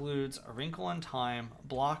 That includes A Wrinkle in Time,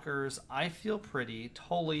 Blockers, I Feel Pretty,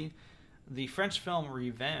 Tully, the French film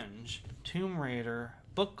Revenge, Tomb Raider,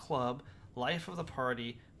 Book Club, Life of the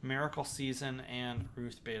Party, Miracle Season, and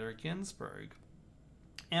Ruth Bader Ginsburg.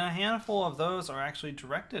 And a handful of those are actually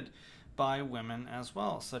directed by women as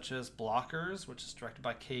well, such as Blockers, which is directed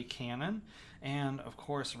by Kay Cannon, and of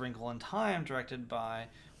course Wrinkle in Time, directed by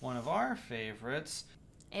one of our favorites,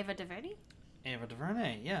 Ava DuVernay? Ava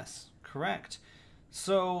DuVernay, yes, correct.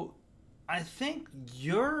 So I think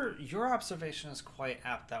your observation is quite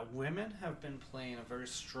apt, that women have been playing a very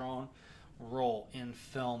strong role in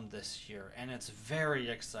film this year, and it's very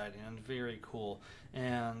exciting and very cool.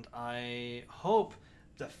 And I hope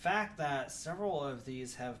the fact that several of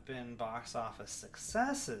these have been box office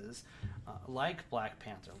successes, like Black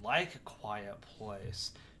Panther, like A Quiet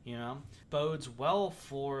Place, bodes well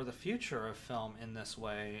for the future of film in this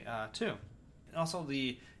way too. Also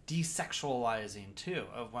the desexualizing too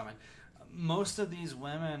of women. Most of these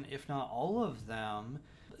women, if not all of them,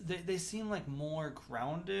 they seem like more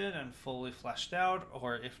grounded and fully fleshed out,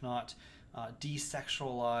 or if not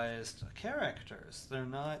desexualized characters. They're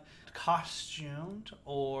not costumed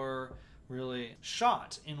or really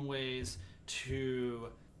shot in ways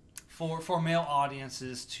for male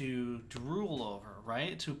audiences to drool over,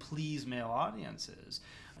 right? To please male audiences.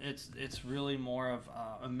 It's really more of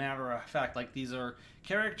a matter of fact. Like, these are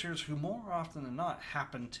characters who more often than not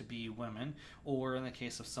happen to be women, or in the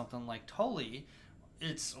case of something like Tully,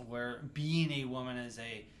 it's where being a woman is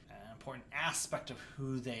an important aspect of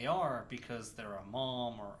who they are because they're a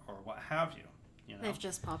mom or what have you. They've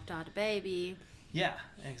just popped out a baby. Yeah,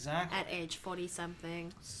 exactly. At age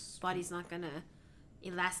 40-something. Body's not going to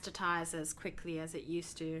elasticize as quickly as it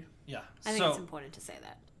used to. Yeah. I think it's important to say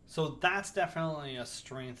that. So that's definitely a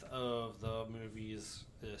strength of the movies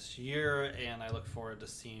this year, and I look forward to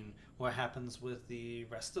seeing what happens with the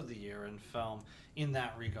rest of the year in film in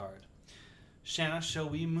that regard. Shanna, shall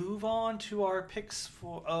we move on to our picks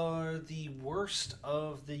for the worst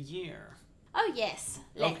of the year? Oh, yes.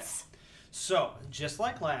 Let's. Okay. So, just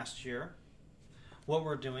like last year, what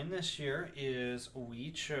we're doing this year is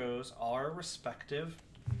we chose our respective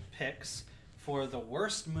picks for the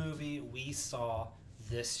worst movie we saw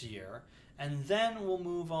this year, and then we'll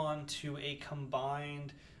move on to a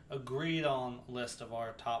combined agreed on list of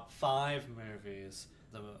our top 5 movies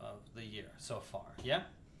of the year so far. Yeah?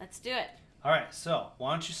 Let's do it. All right, so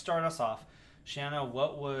why don't you start us off? Shanna,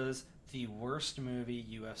 what was the worst movie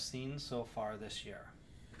you have seen so far this year?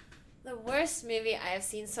 The worst movie I have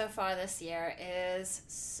seen so far this year is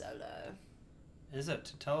Solo. Is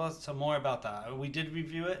it? Tell us some more about that. We did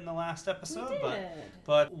review it in the last episode, We did.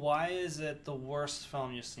 but why is it the worst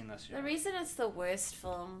film you've seen this year? The reason it's the worst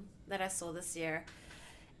film that I saw this year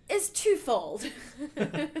is twofold.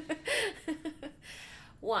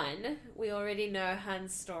 One, we already know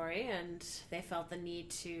Han's story, and they felt the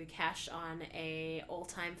need to cash on a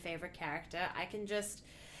all-time favorite character.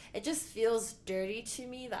 It just feels dirty to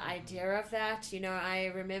me, the idea of that. You know,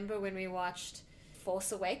 I remember when we watched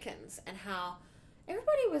Force Awakens and how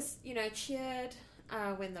everybody was, cheered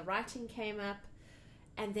when the writing came up,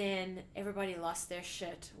 and then everybody lost their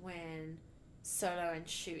shit when Solo and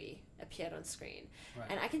Chewie appeared on screen.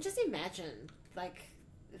 Right. And I can just imagine,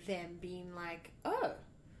 them being like, oh,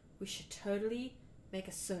 we should totally make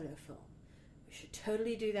a Solo film. We should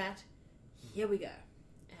totally do that. Here we go.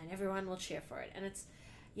 And everyone will cheer for it. And it's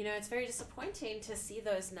very disappointing to see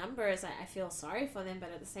those numbers. I feel sorry for them,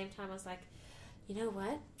 but at the same time, I was like, you know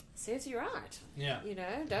what? Serves you right. Yeah.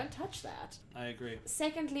 Don't touch that. I agree.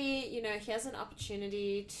 Secondly, here's an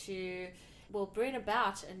opportunity to, bring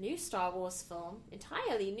about a new Star Wars film,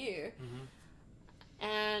 entirely new. Mm-hmm.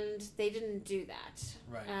 And they didn't do that.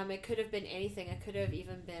 Right. It could have been anything. It could have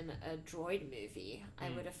even been a droid movie. I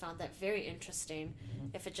would have found that very interesting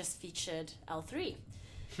if it just featured L3.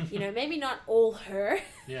 Maybe not all her.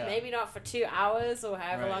 Yeah. Maybe not for 2 hours or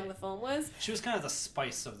however long the film was. She was kind of the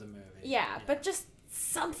spice of the movie. Yeah. But just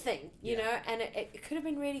something, you know, and it could have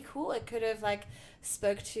been really cool. It could have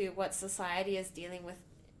spoke to what society is dealing with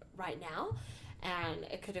right now, and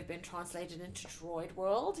it could have been translated into droid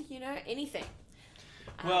world, anything.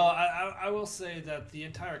 Well, I will say that the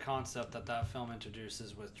entire concept that film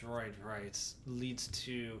introduces with droid rights leads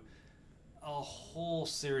to a whole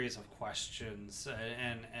series of questions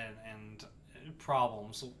and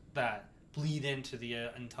problems that bleed into the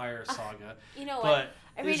entire saga. You know what?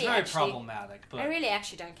 But it's very problematic. But I really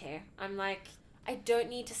actually don't care. I'm like, I don't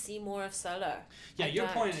need to see more of Solo. Yeah, your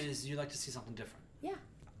point is you like to see something different. Yeah.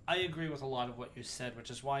 I agree with a lot of what you said, which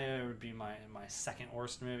is why it would be my second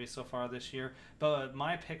worst movie so far this year. But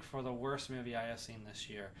my pick for the worst movie I have seen this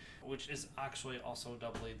year, which is actually also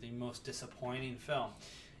doubly the most disappointing film,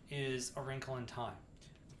 is A Wrinkle in Time.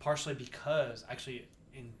 Partially because, actually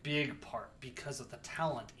in big part, because of the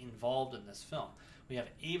talent involved in this film. We have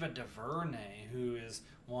Ava DuVernay, who is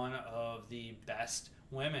one of the best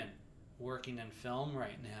women working in film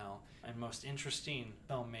right now and most interesting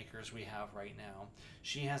filmmakers we have right now.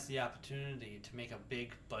 She has the opportunity to make a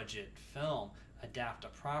big budget film, adapt a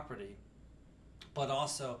property, but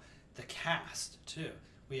also the cast too.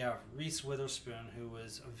 We have Reese Witherspoon, who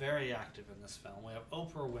was very active in this film. We have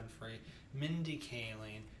Oprah Winfrey, Mindy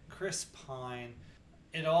Kaling, Chris Pine.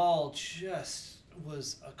 It all just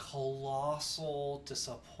was a colossal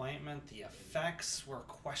disappointment. The effects were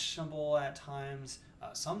questionable at times.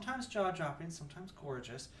 Sometimes jaw-dropping, sometimes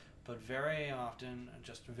gorgeous, but very often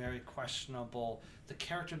just very questionable. The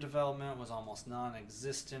character development was almost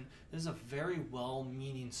non-existent. This is a very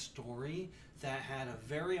well-meaning story that had a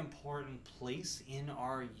very important place in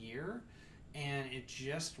our year, and it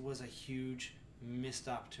just was a huge missed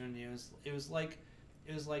opportunity. It was like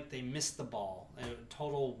they missed the ball.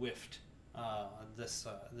 Total whiffed this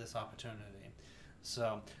opportunity.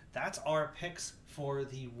 So that's our picks for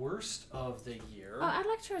the worst of the year. Oh, I'd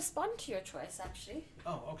like to respond to your choice, actually.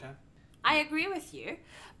 Oh, okay. I agree with you,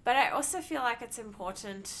 but I also feel like it's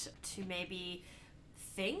important to maybe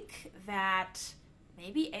think that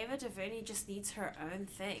maybe Ava DuVernay just needs her own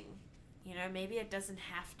thing. Maybe it doesn't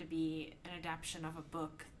have to be an adaptation of a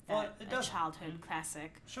book, a childhood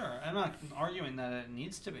classic. Sure, I'm not arguing that it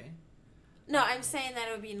needs to be. No, I'm saying that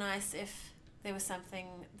it would be nice if there was something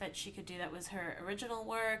that she could do that was her original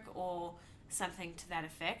work or something to that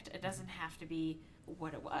effect. It doesn't have to be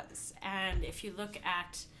what it was. And if you look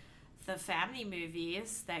at the family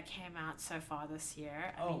movies that came out so far this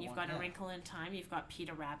year, you've got A Wrinkle in Time, you've got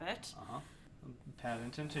Peter Rabbit. Uh-huh.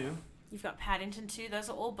 Paddington 2. You've got Paddington 2. Those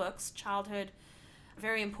are all books,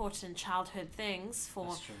 very important childhood things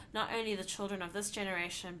for not only the children of this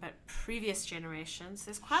generation, but previous generations.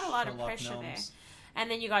 There's quite a lot of pressure there. And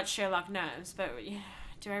then you got Sherlock Gnomes, but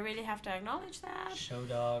do I really have to acknowledge that? Show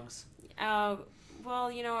dogs.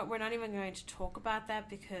 Well, you know what? We're not even going to talk about that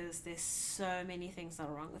because there's so many things that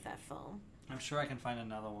are wrong with that film. I'm sure I can find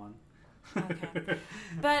another one. Okay.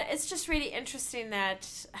 But it's just really interesting that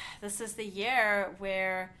this is the year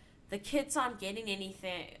where the kids aren't getting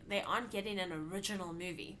anything. They aren't getting an original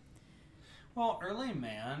movie. Well, Early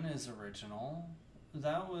Man is original.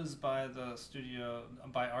 That was by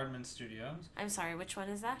Aardman Studios. I'm sorry, which one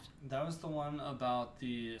is that? That was the one about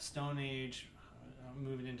the Stone Age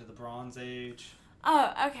moving into the Bronze Age.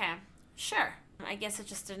 Oh, okay. Sure. I guess it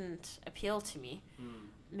just didn't appeal to me.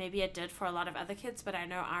 Maybe it did for a lot of other kids, but I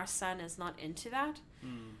know our son is not into that.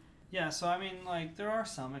 Yeah, so I mean, like, there are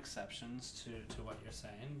some exceptions to what you're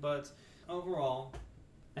saying, but overall,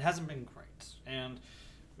 it hasn't been great. And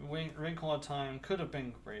Wrinkle of Time could have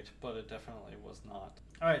been great, but it definitely was not.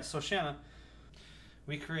 Alright, so Shanna,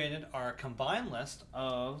 we created our combined list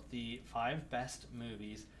of the 5 best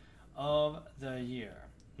movies of the year.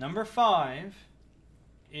 Number 5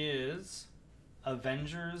 is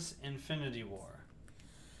Avengers Infinity War.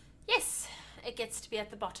 Yes, it gets to be at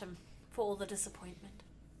the bottom for all the disappointment.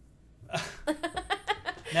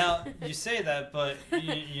 Now, you say that, but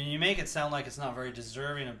you make it sound like it's not very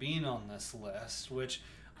deserving of being on this list, which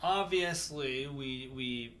obviously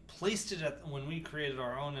we placed it at, when we created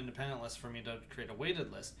our own independent list for me to create a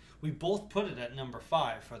weighted list, we both put it at number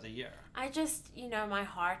 5 for the year. I just, my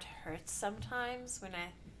heart hurts sometimes when I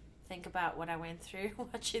think about what I went through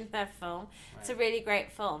watching that film. Right. It's a really great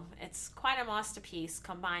film. It's quite a masterpiece,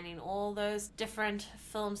 combining all those different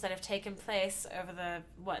films that have taken place over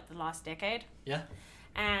the last decade. Yeah.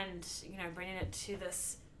 And, bringing it to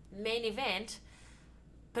this main event.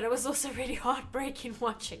 But it was also really heartbreaking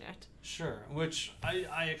watching it. Sure, which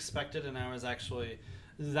I expected, and I was actually,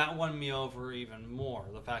 that won me over even more.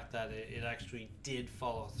 The fact that it actually did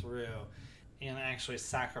follow through and actually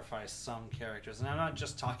sacrifice some characters. And I'm not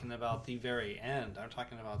just talking about the very end. I'm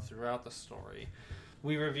talking about throughout the story.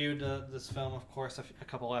 We reviewed this film, of course, a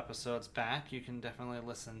couple episodes back. You can definitely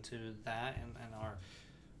listen to that and our,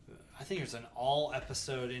 I think it's an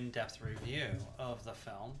all-episode in-depth review of the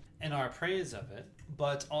film and our praise of it.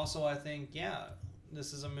 But also, I think,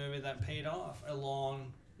 this is a movie that paid off not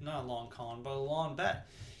a long con, but a long bet.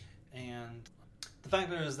 And the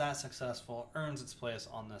fact that it was that successful earns its place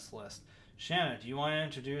on this list. Shanna, do you want to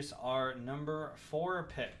introduce our number 4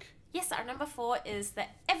 pick? Yes, our number 4 is the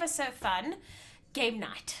ever so fun Game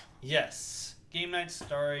Night. Yes. Game Night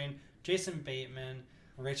starring Jason Bateman,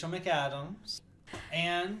 Rachel McAdams,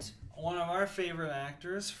 and one of our favorite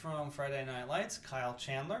actors from Friday Night Lights, Kyle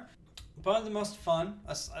Chandler. Probably the most fun,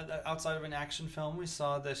 outside of an action film we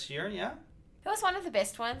saw this year, yeah? It was one of the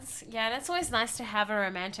best ones, yeah, and it's always nice to have a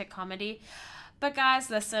romantic comedy. But guys,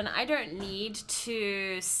 listen, I don't need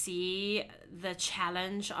to see the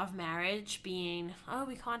challenge of marriage being,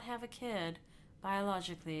 we can't have a kid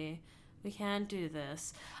biologically. We can't do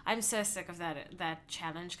this. I'm so sick of that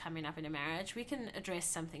challenge coming up in a marriage. We can address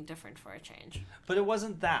something different for a change. But it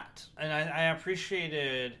wasn't that. And I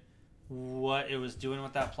appreciated what it was doing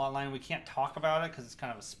with that plot line. We can't talk about it because it's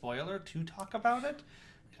kind of a spoiler to talk about it.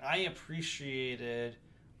 I appreciated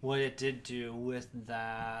what it did do with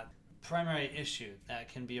that primary issue that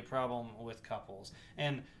can be a problem with couples.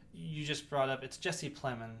 And you just brought up, it's Jesse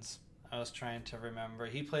Plemons. I was trying to remember.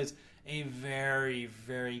 He plays a very,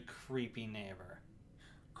 very creepy neighbor.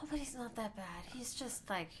 Oh, but he's not that bad. He's just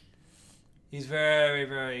like... He's very,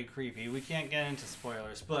 very creepy. We can't get into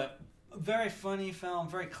spoilers, but a very funny film,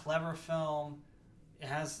 very clever film. It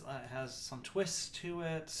has some twists to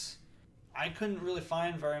it. I couldn't really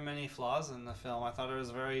find very many flaws in the film. I thought it was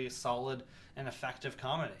a very solid and effective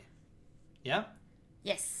comedy. Yeah?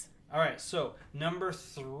 Yes. All right, so number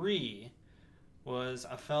 3 was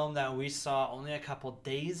a film that we saw only a couple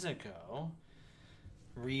days ago,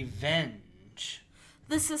 Revenge.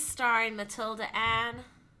 This is starring Matilda Ann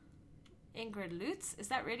Ingrid Lutz. Is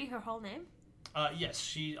that really her whole name? Yes,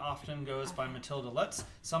 she often goes by Matilda Lutz.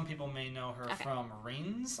 Some people may know her from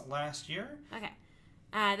Rings last year. Okay.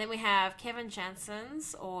 Then we have Kevin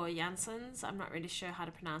Janssens, or Janssens. I'm not really sure how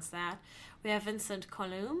to pronounce that. We have Vincent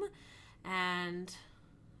Colum, and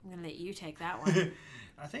I'm going to let you take that one.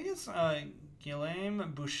 I think it's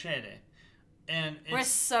Guillaume Bouchette. And we're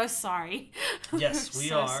so sorry. Yes,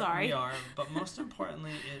 we are. Sorry. We are. But most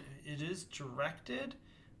importantly, it is directed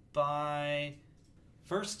by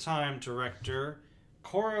first-time director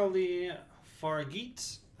Coralie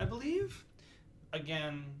Farguit, I believe.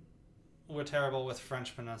 Again, we're terrible with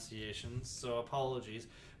French pronunciations, so apologies.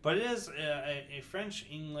 But it is a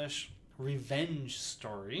French-English revenge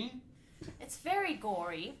story. It's very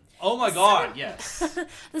gory. Oh my god, yes.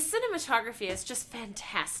 The cinematography is just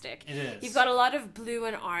fantastic. It is. You've got a lot of blue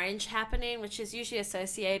and orange happening, which is usually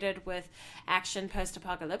associated with action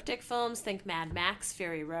post-apocalyptic films. Think Mad Max,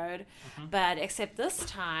 Fury Road. Mm-hmm. But except this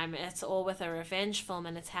time, it's all with a revenge film,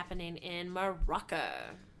 and it's happening in Morocco.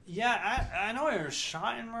 Yeah, I know it was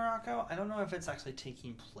shot in Morocco. I don't know if it's actually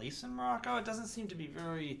taking place in Morocco. It doesn't seem to be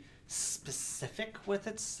very specific with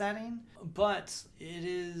its setting, but it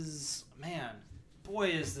is, man, boy,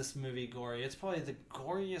 is this movie gory. It's probably the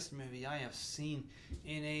goriest movie I have seen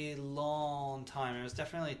in a long time. It was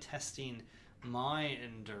definitely testing my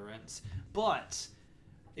endurance, but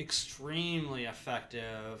extremely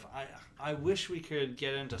effective. I wish we could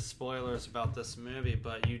get into spoilers about this movie,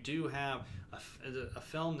 but you do have a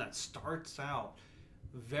film that starts out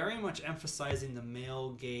very much emphasizing the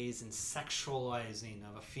male gaze and sexualizing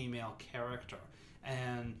of a female character.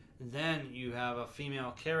 And then you have a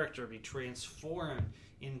female character be transformed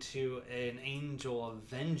into an angel of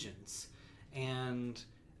vengeance. And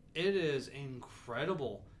it is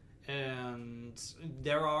incredible. And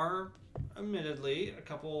there are, admittedly, a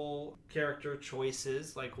couple character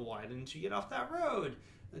choices, like why didn't you get off that road?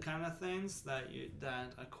 The kind of things that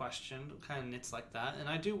a question kind of knits like that. And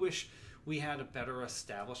I do wish we had a better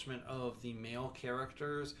establishment of the male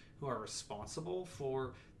characters who are responsible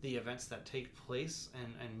for the events that take place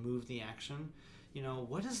and move the action. You know,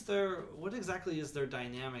 what exactly is their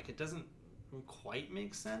dynamic? It doesn't quite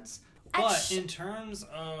make sense. But in terms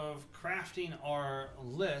of crafting our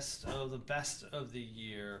list of the best of the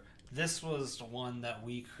year, this was one that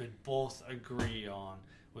we could both agree on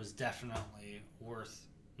was definitely worth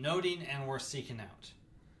noting and worth seeking out.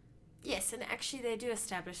 Yes, and actually they do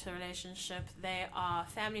establish a relationship. They are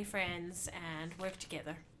family friends and work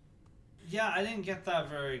together. Yeah, I didn't get that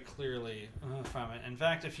very clearly from it. In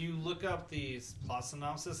fact, if you look up the plot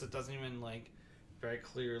synopsis, it doesn't even very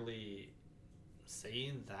clearly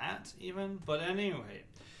say that even. But anyway,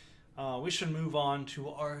 we should move on to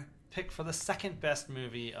our pick for the second best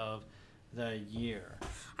movie of the year.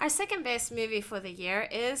 Our second best movie for the year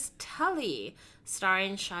is Tully,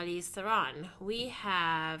 starring Charlize Theron. We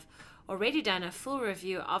have already done a full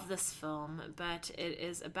review of this film, but it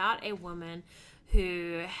is about a woman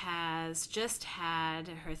who has just had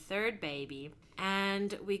her third baby,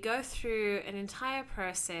 and we go through an entire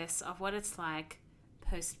process of what it's like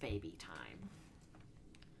post-baby time.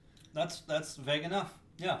 That's vague enough.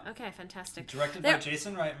 Yeah. Okay, fantastic. Directed by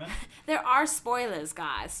Jason Reitman. There are spoilers,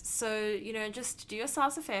 guys. So, just do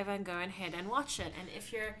yourselves a favor and go ahead and watch it. And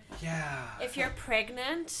if you're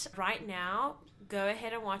pregnant right now, go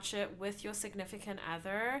ahead and watch it with your significant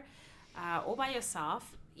other or by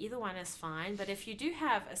yourself. Either one is fine. But if you do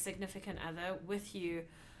have a significant other with you,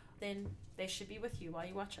 then they should be with you while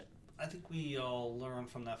you watch it. I think we all learn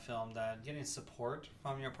from that film that getting support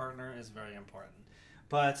from your partner is very important.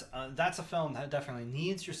 But that's a film that definitely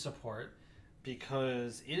needs your support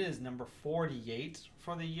because it is number 48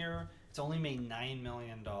 for the year. It's only made $9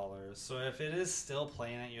 million. So if it is still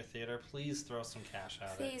playing at your theater, please throw some cash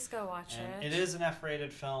at it. Please go watch it. It is an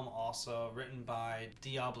F-rated film also, written by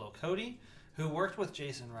Diablo Cody, who worked with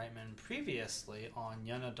Jason Reitman previously on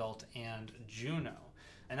Young Adult and Juno.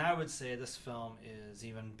 And I would say this film is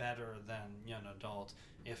even better than Young Adult,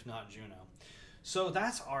 if not Juno. So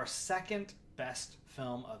that's our second best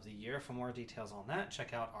film of the year. For more details on that,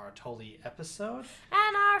 check out our Tully episode.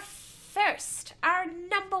 And our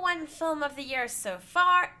number one film of the year so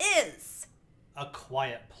far is A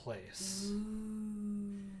Quiet Place.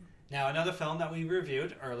 Now, another film that we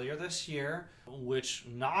reviewed earlier this year, which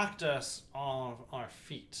knocked us on our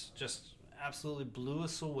feet, just absolutely blew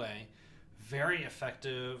us away. Very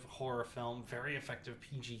effective horror film, very effective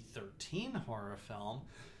PG-13 horror film.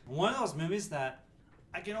 One of those movies that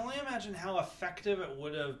I can only imagine how effective it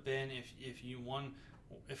would have been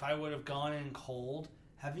if I would have gone in cold,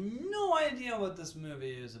 having no idea what this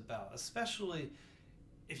movie is about. Especially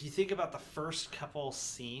if you think about the first couple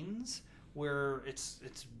scenes where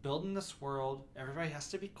it's building this world, everybody has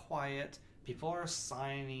to be quiet, people are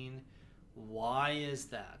signing. Why is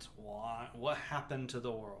that? Why? What happened to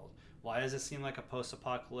the world? Why does it seem like a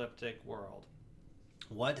post-apocalyptic world?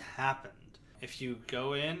 What happened? If you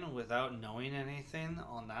go in without knowing anything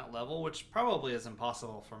on that level, which probably is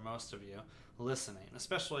impossible for most of you listening,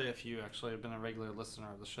 especially if you actually have been a regular listener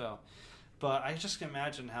of the show. But I just can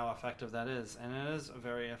imagine how effective that is. And it is a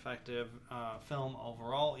very effective film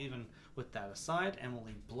overall, even with that aside.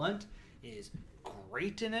 Emily Blunt is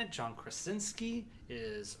great in it. John Krasinski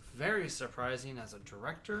is very surprising as a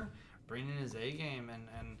director, bringing his A game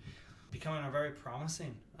and becoming a very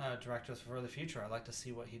promising director for the future. I'd like to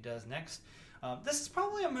see what he does next. This is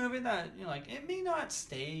probably a movie that, it may not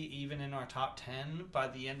stay even in our top 10 by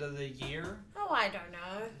the end of the year. Oh, I don't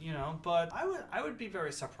know. But I would be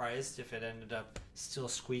very surprised if it ended up still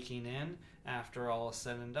squeaking in after all is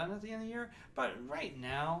said and done at the end of the year. But right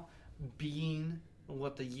now, being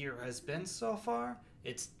what the year has been so far,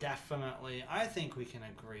 it's definitely, I think we can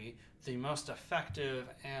agree, the most effective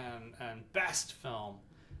and best film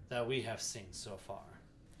that we have seen so far.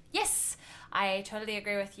 Yes, I totally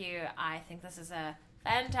agree with you. I think this is a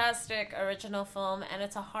fantastic original film, and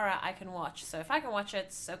it's a horror I can watch. So if I can watch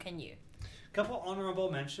it, so can you. Couple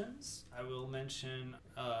honorable mentions. I will mention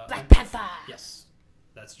Black Panther! Yes.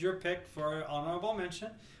 That's your pick for honorable mention,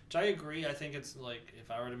 which I agree. I think it's like,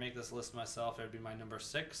 if I were to make this list myself, it would be my number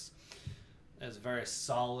 6. It's a very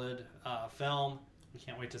solid film. We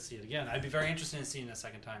can't wait to see it again. I'd be very interested in seeing it a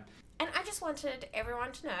second time. And I just wanted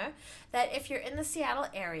everyone to know that if you're in the Seattle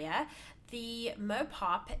area, the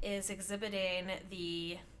Mopop is exhibiting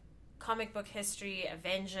the comic book history,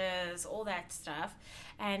 Avengers, all that stuff,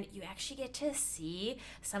 and you actually get to see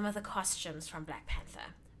some of the costumes from Black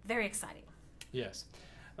Panther. Very exciting. Yes.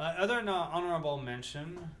 Other honorable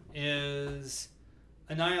mention is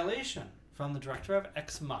Annihilation from the director of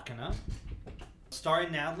Ex Machina,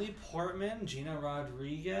 starring Natalie Portman, Gina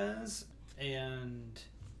Rodriguez, and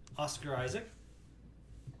Oscar Isaac.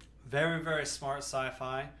 Very, very smart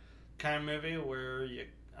sci-fi kind of movie where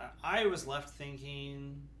I was left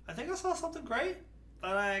thinking, I think I saw something great,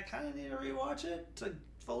 but I kind of need to rewatch it to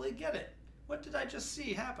fully get it. What did I just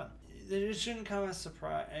see happen? It shouldn't come as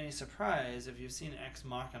any surprise if you've seen Ex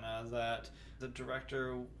Machina that the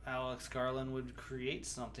director Alex Garland would create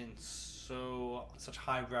something such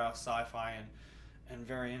highbrow sci-fi and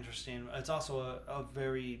very interesting. It's also a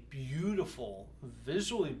very beautiful,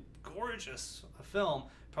 visually gorgeous film,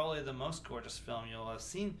 probably the most gorgeous film you'll have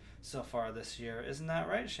seen so far this year. Isn't that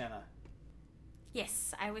right, Shanna?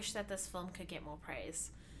 Yes, I wish that this film could get more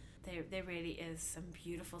praise. There really is some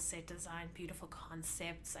beautiful set design, beautiful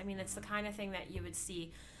concepts. I mean, it's the kind of thing that you would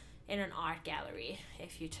see in an art gallery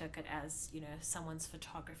if you took it as, someone's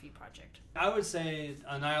photography project. I would say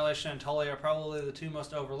Annihilation and Tully are probably the 2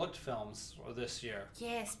 most overlooked films this year.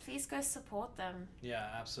 Yes, please go support them. Yeah,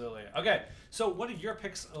 absolutely. Okay, so what are your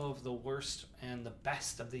picks of the worst and the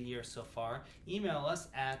best of the year so far? Email us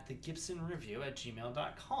at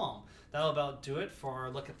thegibsonreview@gmail.com. That'll about do it for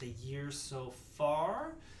our look at the year so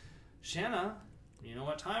far. Shanna, you know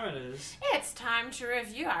what time it is. It's time to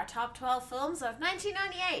review our top 12 films of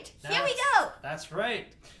 1998. Here we go! That's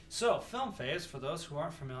right. So, Film Faves, for those who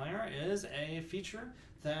aren't familiar, is a feature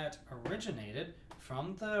that originated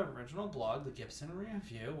from the original blog, The Gibson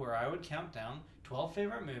Review, where I would count down 12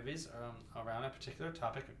 favorite movies around a particular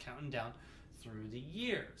topic, counting down through the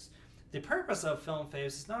years. The purpose of Film Faves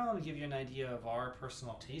is not only to give you an idea of our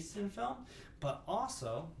personal taste in film, but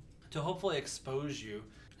also to hopefully expose you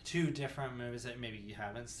to different movies that maybe you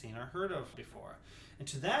haven't seen or heard of before. And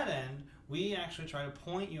to that end, we actually try to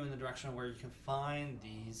point you in the direction of where you can find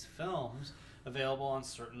these films available on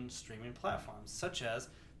certain streaming platforms, such as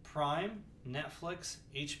Prime, Netflix,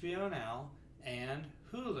 HBO Now, and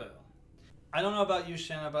Hulu. I don't know about you,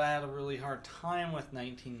 Shanna, but I had a really hard time with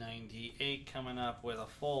 1998 coming up with a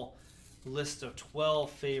full list of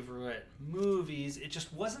 12 favorite movies. It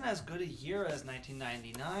just wasn't as good a year as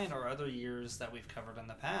 1999 or other years that we've covered in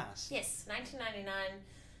the past. Yes, 1999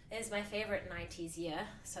 is my favorite 90s year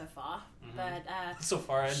so far. Mm-hmm. But so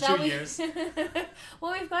far in 2 years.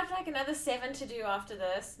 Well, we've got like another 7 to do after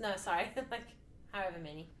this. No, sorry, like however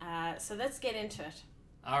many. So let's get into it.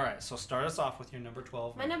 All right, so start us off with your number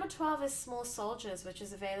 12. My number 12 is Small Soldiers, which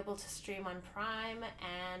is available to stream on Prime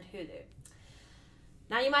and Hulu.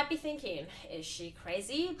 Now you might be thinking, is she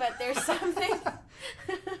crazy? But there's something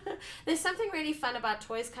really fun about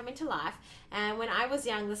toys coming to life. And when I was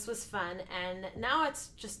young, this was fun. And now it's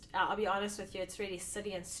just, I'll be honest with you, it's really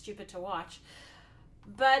silly and stupid to watch.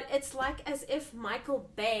 But it's like as if Michael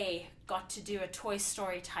Bay got to do a Toy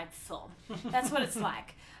Story type film. That's what it's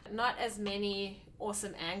like. Not as many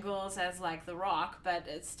awesome angles as like The Rock, but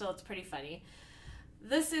it's pretty funny.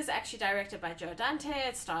 This is actually directed by Joe Dante.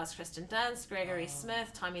 It stars Kristen Dunst, Gregory Smith,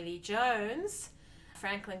 Tommy Lee Jones,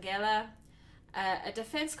 Frank Langella. A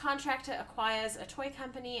defense contractor acquires a toy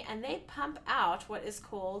company and they pump out what is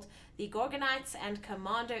called the Gorgonites and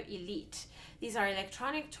Commando Elite. These are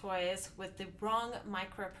electronic toys with the wrong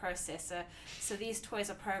microprocessor, so these toys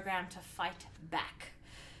are programmed to fight back.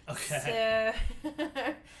 Okay. So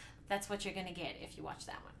that's what you're going to get if you watch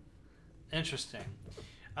that one. Interesting.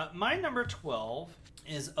 My number 12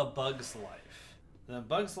 is A Bug's Life. The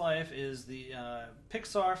Bug's Life is the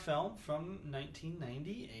Pixar film from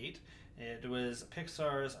 1998. It was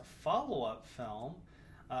Pixar's follow-up film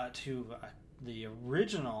to the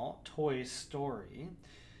original Toy Story.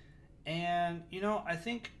 And, I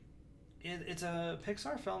think it's a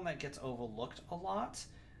Pixar film that gets overlooked a lot.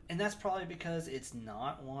 And that's probably because it's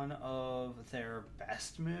not one of their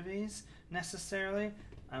best movies necessarily.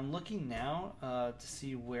 I'm looking now to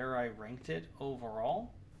see where I ranked it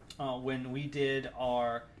overall. When we did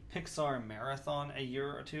our Pixar marathon a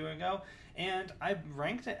year or two ago, and I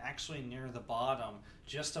ranked it actually near the bottom,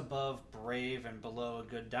 just above Brave and below A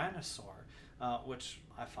Good Dinosaur, which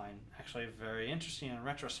I find actually very interesting in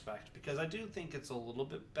retrospect, because I do think it's a little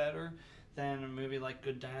bit better than a movie like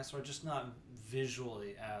Good Dinosaur, just not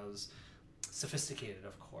visually as sophisticated,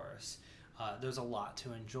 of course. There's a lot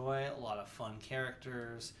to enjoy, a lot of fun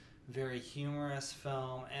characters, very humorous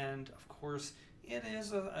film, and of course it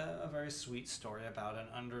is a very sweet story about an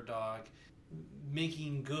underdog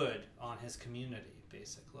making good on his community,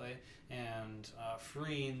 basically, and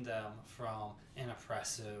freeing them from an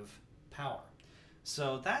oppressive power.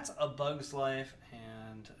 So that's A Bug's Life,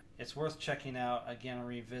 and it's worth checking out, again,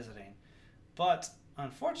 revisiting. But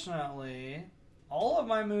unfortunately, all of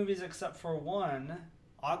my movies except for one,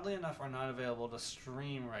 oddly enough, are not available to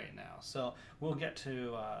stream right now. So we'll get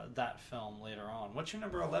to that film later on. What's your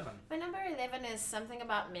number 11? My number 11 is Something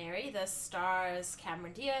About Mary. This stars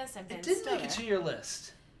Cameron Diaz and Ben Stiller. It did make it to your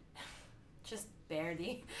list. Just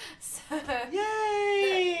barely. So,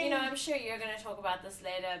 Yay! I'm sure you're going to talk about this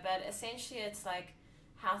later, but essentially it's like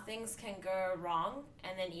how things can go wrong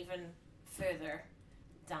and then even further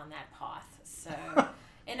down that path. So,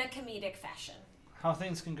 in a comedic fashion. How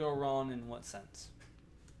things can go wrong in what sense?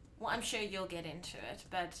 Well, I'm sure you'll get into it,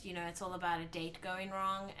 but, it's all about a date going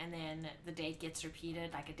wrong, and then the date gets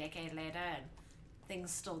repeated like a decade later, and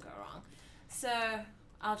things still go wrong. So,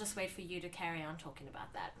 I'll just wait for you to carry on talking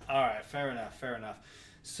about that. All right, fair enough.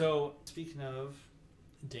 So, speaking of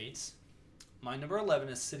dates, my number 11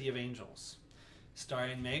 is City of Angels,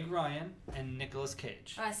 starring Meg Ryan and Nicolas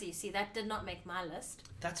Cage. Oh, I see. See, that did not make my list.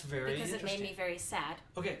 That's very interesting. Because it made me very sad.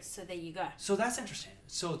 Okay. So there you go. So that's interesting.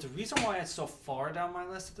 So the reason why it's so far down my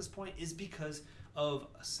list at this point is because of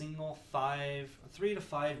a single 3 to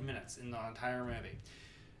 5 minutes in the entire movie.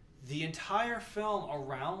 The entire film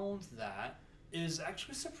around that is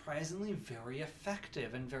actually surprisingly very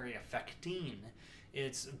effective and very affecting.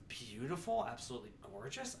 It's beautiful, absolutely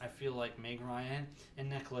gorgeous. I feel like Meg Ryan and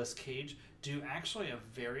Nicolas Cage do actually a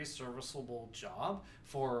very serviceable job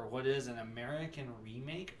for what is an American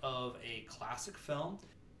remake of a classic film.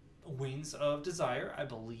 Wings of Desire, I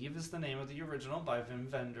believe, is the name of the original by Wim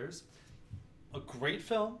Wenders. A great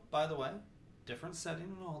film, by the way. Different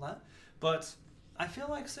setting and all that. But I feel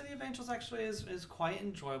like City of Angels actually is quite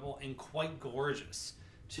enjoyable and quite gorgeous,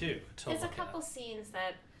 too, to There's a look couple at. scenes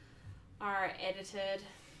that are edited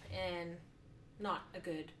in not a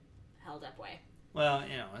good, held-up way. Well,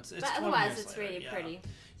 it's but 20 otherwise, years it's later, really yeah. pretty.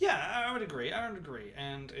 Yeah, I would agree.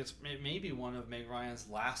 And it may be one of Meg Ryan's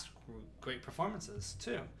last great performances,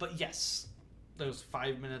 too. But yes, those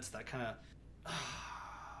 5 minutes that kind of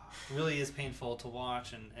really is painful to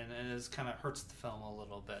watch and it is kind of hurts the film a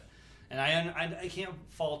little bit. And I can't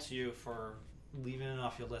fault you for leaving it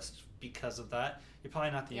off your list because of that. You're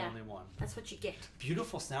probably not the only one. That's what you get.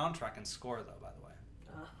 Beautiful soundtrack and score, though, by the way.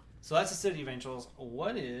 Ugh. So that's the City of Angels.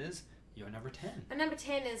 What is your number 10? My number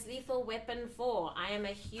 10 is Lethal Weapon 4. I am a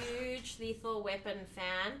huge Lethal Weapon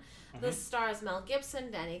fan. Mm-hmm. This stars Mel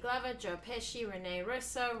Gibson, Danny Glover, Joe Pesci, Renee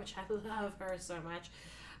Russo, which I love her so much,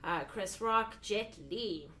 Chris Rock, Jet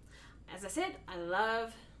Li. As I said, I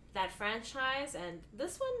love that franchise, and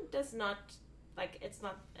this one does not, it's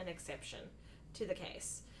not an exception to the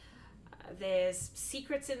case. There's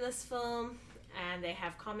secrets in this film, and they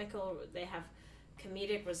have comedic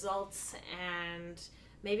results, and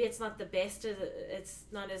maybe it's not the best, it's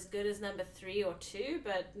not as good as number 3 or 2,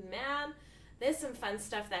 but man, there's some fun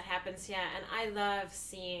stuff that happens here, and I love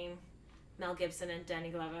seeing Mel Gibson and Danny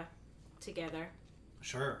Glover together.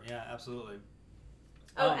 Sure, yeah, absolutely.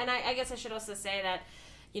 Oh, and I guess I should also say that,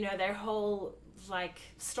 their whole,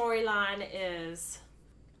 storyline is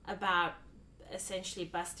about essentially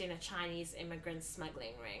busting a Chinese immigrant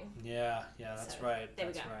smuggling ring. Yeah, that's So, right. there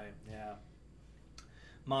we That's go. right, yeah.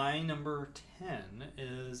 My number 10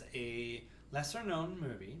 is a lesser-known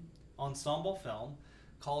movie, ensemble film,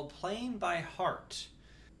 called Playing by Heart.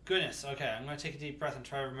 Goodness, okay, I'm going to take a deep breath and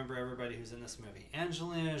try to remember everybody who's in this movie.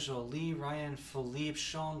 Angelina Jolie, Ryan Phillippe,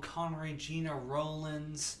 Sean Connery, Gina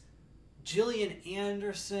Rowlands, Gillian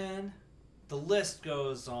Anderson. The list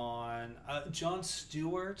goes on. Jon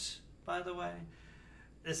Stewart, by the way.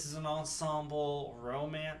 This is an ensemble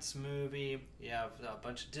romance movie. You have a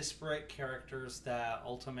bunch of disparate characters that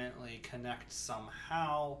ultimately connect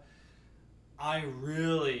somehow. I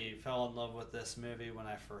really fell in love with this movie when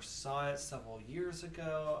I first saw it several years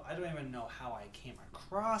ago. I don't even know how I came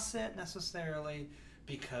across it necessarily,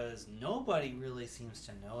 because nobody really seems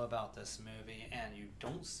to know about this movie, and you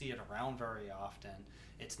don't see it around very often.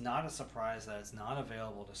 It's not a surprise that it's not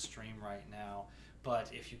available to stream right now, but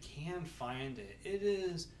if you can find it, it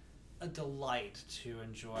is a delight to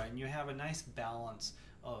enjoy, and you have a nice balance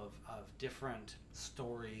of different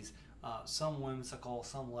stories, some whimsical,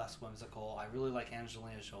 some less whimsical. I really like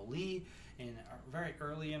Angelina Jolie very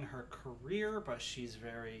early in her career, but she's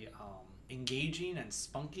very engaging and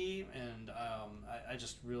spunky, and I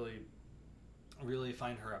just really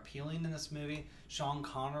find her appealing in this movie. Sean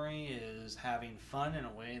Connery is having fun in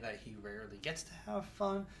a way that he rarely gets to have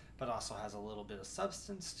fun, but also has a little bit of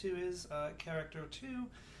substance to his character too.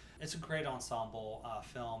 It's a great ensemble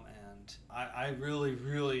film, and I really,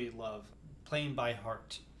 really love Playing by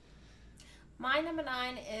Heart. My number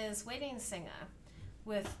 9 is Wedding Singer,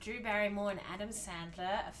 with Drew Barrymore and Adam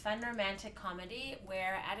Sandler, a fun romantic comedy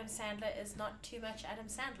where Adam Sandler is not too much Adam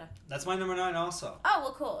Sandler. That's my number 9 also. Oh,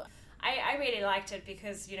 well, cool. I really liked it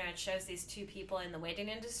because, it shows these two people in the wedding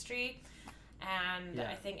industry, and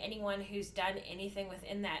I think anyone who's done anything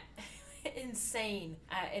within that insane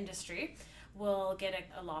industry will get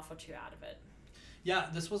a laugh or two out of it. Yeah,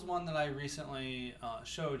 this was one that I recently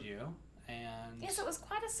showed you. And yes, it was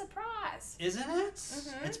quite a surprise. Isn't it?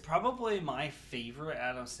 Mm-hmm. It's probably my favorite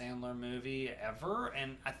Adam Sandler movie ever,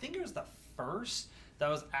 and I think it was the first that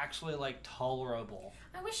was actually tolerable.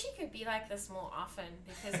 I wish he could be like this more often,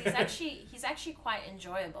 because he's actually quite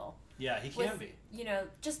enjoyable. Yeah, he can be.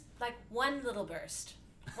 Just one little burst.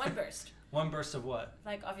 One burst. One burst of what?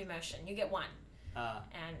 Of emotion. You get one.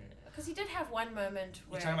 And because he did have one moment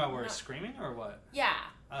where... You're talking about where he's screaming or what? Yeah.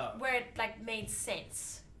 Oh. Where it made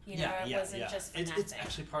sense. It wasn't just for it's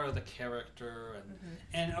actually part of the character,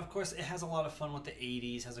 and of course it has a lot of fun with the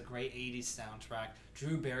 80s, has a great 80s soundtrack.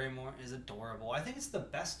 Drew Barrymore is adorable. I think it's the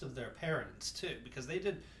best of their parents too, because they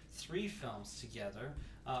did 3 films together.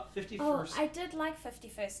 51st. Oh, I did like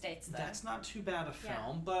 51st Dates though. That's not too bad a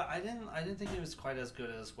film, but I didn't think it was quite as good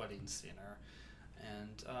as Wedding Singer.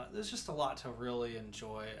 And there's just a lot to really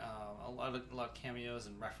enjoy. A lot of cameos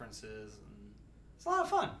and references, and it's a lot of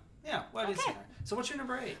fun. Yeah, Wedding Singer. So what's your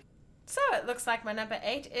number 8? So it looks like my number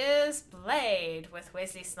 8 is Blade with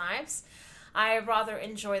Wesley Snipes. I rather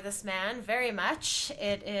enjoy this man very much.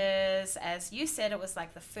 It is, as you said, it was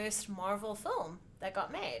the first Marvel film that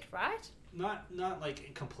got made, right? Not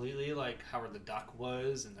completely like Howard the Duck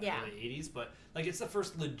was in the early 80s, but it's the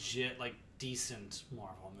first legit decent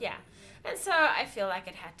Marvel movie. Yeah. And so I feel like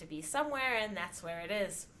it had to be somewhere, and that's where it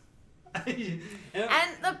is. And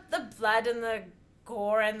the blood and the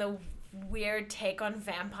gore and the weird take on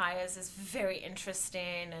vampires is very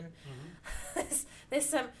interesting, and there's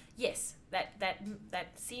some that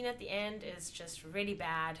scene at the end is just really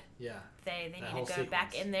bad. Yeah, they need to go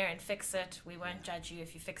back in there and fix it. We won't judge you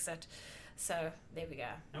if you fix it. So there we go.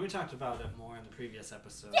 And we talked about it more in the previous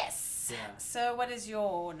episode. Yes. Yeah. So what is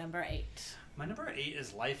your number 8? My number 8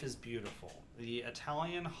 is Life is Beautiful, the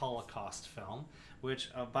Italian Holocaust film, which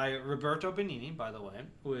by Roberto Benigni, by the way,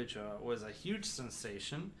 which was a huge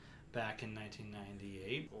sensation back in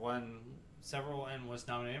 1998, won several and was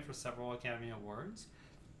nominated for several Academy Awards.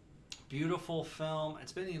 Beautiful film.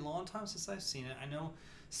 It's been a long time since I've seen it. I know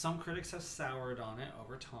some critics have soured on it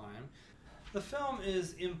over time. The film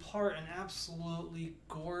is in part an absolutely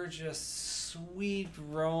gorgeous, sweet,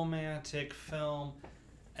 romantic film,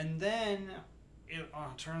 and then it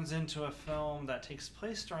turns into a film that takes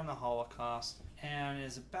place during the Holocaust and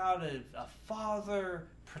is about a father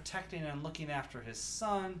protecting and looking after his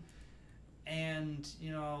son, and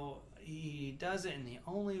he does it in the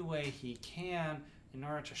only way he can in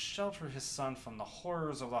order to shelter his son from the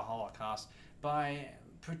horrors of the Holocaust by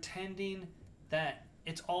pretending that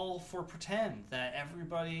it's all for pretend, that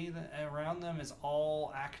everybody around them is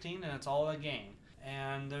all acting and it's all a game.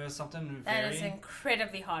 And there's something that is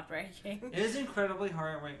incredibly heartbreaking. It is incredibly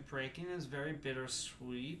heartbreaking. It's very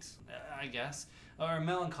bittersweet, I guess, or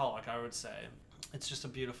melancholic, I would say. It's just a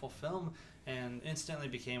beautiful film, and instantly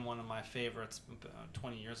became one of my favorites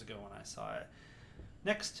 20 years ago when I saw it.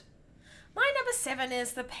 Next. My number 7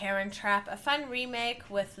 is The Parent Trap, a fun remake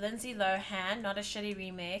with Lindsay Lohan, not a shitty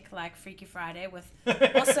remake like Freaky Friday with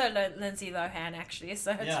also Lindsay Lohan, actually.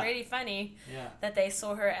 So it's really funny that they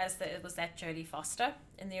saw her as it was that Jodie Foster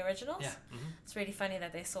in the originals. Yeah. Mm-hmm. It's really funny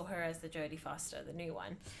that they saw her as the Jodie Foster, the new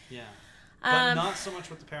one. Yeah. But not so much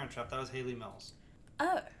with The Parent Trap. That was Hayley Mills.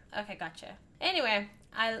 Oh, okay, gotcha. Anyway,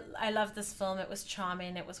 I loved this film. It was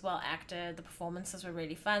charming. It was well acted. The performances were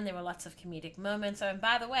really fun. There were lots of comedic moments. Oh, and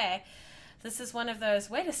by the way, this is one of those,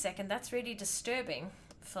 wait a second, that's really disturbing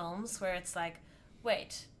films where it's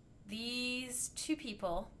wait, these two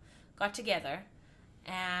people got together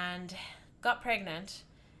and got pregnant,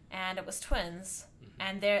 and it was twins,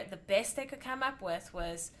 and the best they could come up with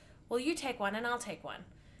was, well, you take one and I'll take one.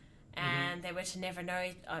 And they were to never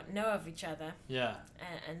know of each other. Yeah.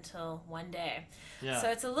 Until one day. Yeah. So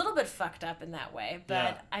it's a little bit fucked up in that way. But,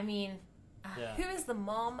 Yeah. I mean, who is the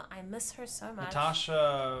mom? I miss her so much.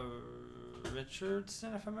 Natasha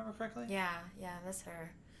Richardson, if I remember correctly? Yeah, that's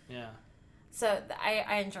her. Yeah. So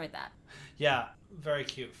I enjoyed that. Yeah, very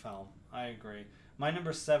cute film. I agree. My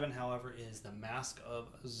number 7, however, is The Mask of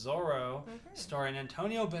Zorro, starring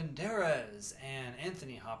Antonio Banderas and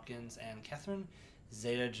Anthony Hopkins and Catherine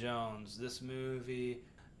Zeta-Jones. This movie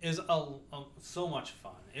is so much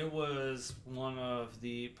fun. It was one of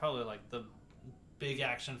probably the big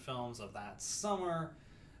action films of that summer.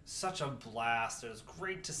 Such a blast. It was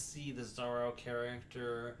great to see the Zorro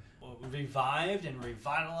character revived and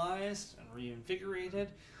revitalized and reinvigorated.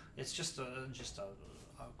 It's just a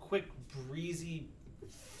quick, breezy,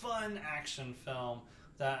 fun action film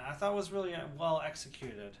that I thought was really well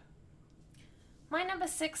executed. My number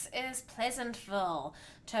 6 is Pleasantville.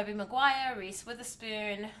 Tobey Maguire, Reese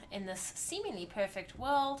Witherspoon. In this seemingly perfect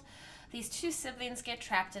world, these two siblings get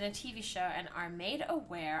trapped in a TV show and are made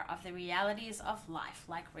aware of the realities of life,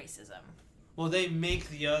 like racism. Well, they make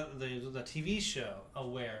the TV show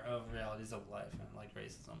aware of realities of life and like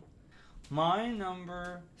racism. My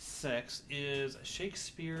number 6 is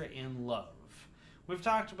Shakespeare in Love. We've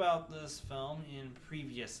talked about this film in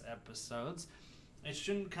previous episodes. It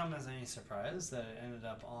shouldn't come as any surprise that it ended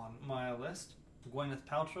up on my list. Gwyneth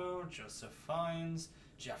Paltrow, Joseph Fiennes,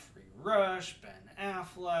 Jeffrey Rush, Ben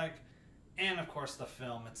Affleck, and of course the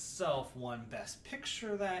film itself won Best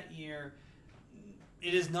Picture that year.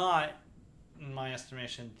 It is not, in my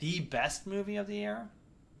estimation, the best movie of the year,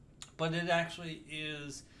 but it actually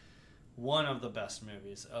is one of the best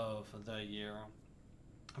movies of the year.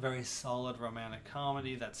 A very solid romantic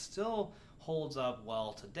comedy that still holds up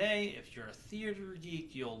well today. If you're a theater geek,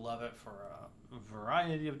 you'll love it for a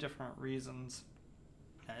variety of different reasons.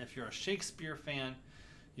 And if you're a Shakespeare fan,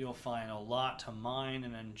 you'll find a lot to mine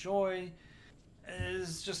and enjoy. It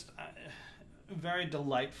is just very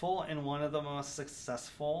delightful and one of the most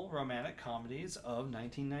successful romantic comedies of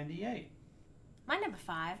 1998. My number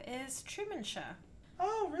 5 is Truman Show.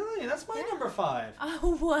 Oh, really? That's my number 5.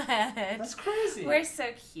 Oh, what? That's crazy. We're so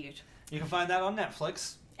cute. You can find that on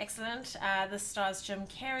Netflix. Excellent. This stars Jim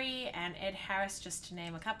Carrey and Ed Harris, just to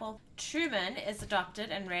name a couple. Truman is adopted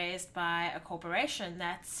and raised by a corporation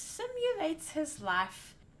that simulates his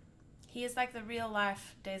life. He is like the real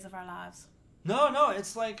life Days of Our Lives. No,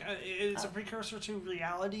 it's like it's a precursor to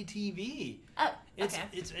reality TV. Oh, okay.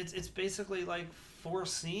 It's basically like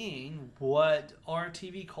foreseeing what our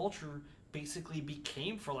TV culture basically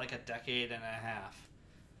became for like a decade and a half.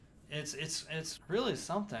 It's really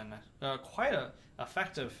something. Quite a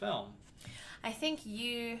effective film. I think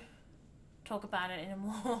you talk about it in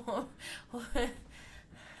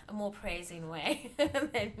a more praising way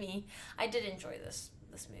than me. I did enjoy this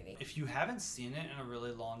movie. If you haven't seen it in a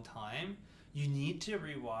really long time, you need to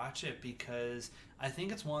rewatch it because I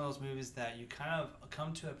think it's one of those movies that you kind of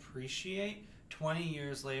come to appreciate 20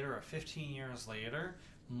 years later or 15 years later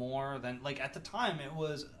more than, like, at the time it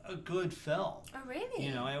was a good film. Oh, really?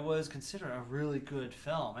 You know, it was considered a really good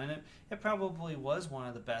film, and it probably was one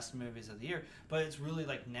of the best movies of the year, but it's really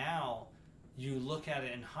like now you look at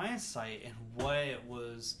it in hindsight and what it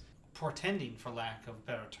was portending, for lack of a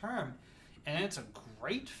better term, and it's a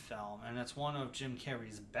great film, and it's one of Jim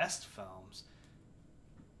Carrey's best films.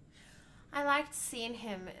 I liked seeing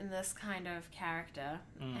him in this kind of character,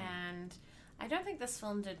 and I don't think this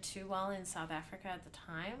film did too well in South Africa at the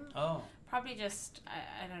time. Oh. Probably just,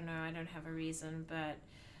 I don't know, I don't have a reason, but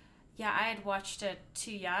yeah, I had watched it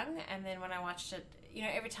too young, and then when I watched it, you know,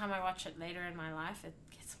 every time I watch it later in my life, it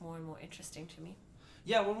gets more and more interesting to me.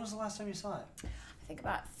 Yeah, when was the last time you saw it? I think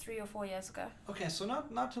about 3 or 4 years ago. Okay, so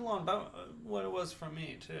not too long, about what it was for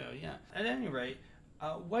me, too, yeah. At any rate,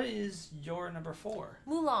 what is your number 4?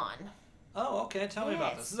 Mulan. Oh, okay. Tell me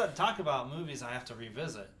about this. This is talk about movies I have to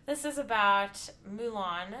revisit. This is about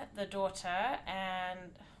Mulan, the daughter, and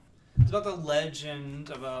it's about the legend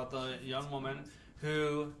about the young woman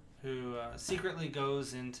who secretly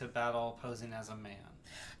goes into battle posing as a man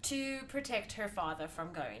to protect her father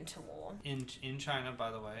from going to war. In China, by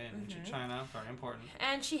the way, China, very important.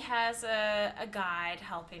 And she has a guide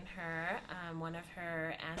helping her. One of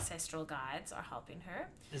her ancestral guides are helping her.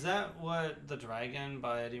 Is that what The Dragon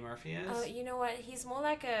by Eddie Murphy is? Oh, you know what? He's more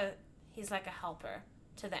like a helper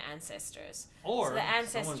to the ancestors. Or so the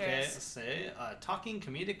ancestors, someone can say a talking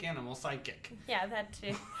comedic animal sidekick. Yeah, that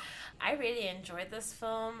too. I really enjoyed this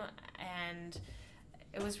film, and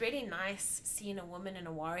it was really nice seeing a woman in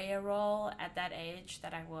a warrior role at that age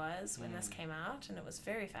that I was when this came out, and it was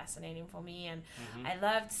very fascinating for me. And I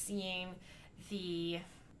loved seeing the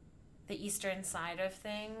Eastern side of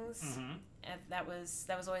things. And that was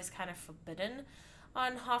always kind of forbidden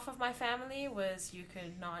on half of my family, was you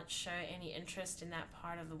could not show any interest in that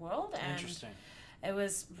part of the world. And Interesting. it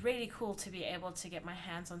was really cool to be able to get my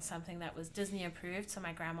hands on something that was Disney approved. So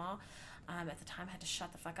my grandma at the time had to shut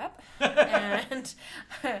the fuck up. And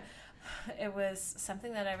it was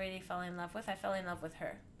something that I really fell in love with. I fell in love with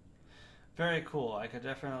her. Very cool. I could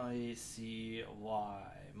definitely see why.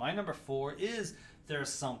 My number 4 is There's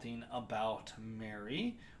Something About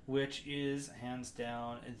Mary, which is hands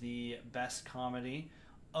down the best comedy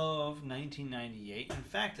of 1998. In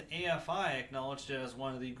fact, the AFI acknowledged it as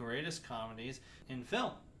one of the greatest comedies in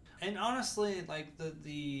film. And honestly, like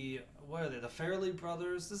the what are they? The Farrelly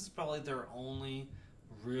brothers. This is probably their only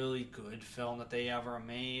really good film that they ever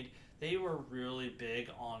made. They were really big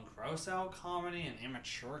on gross out comedy and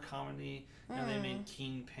immature comedy. You know, they made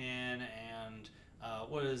Kingpin and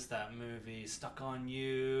what is that movie? Stuck on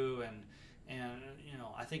You and you know,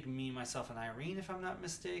 I think Me, Myself, and Irene, if I'm not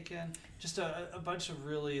mistaken. Just a bunch of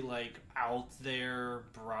really like out there,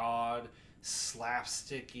 broad,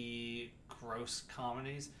 slapsticky, gross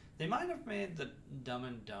comedies. They might have made the Dumb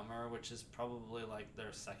and Dumber, which is probably like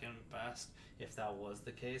their second best, if that was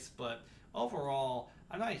the case. But overall,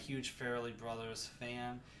 I'm not a huge Farrelly Brothers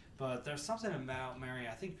fan, but there's something about Mary.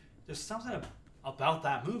 I think there's something about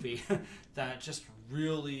that movie that just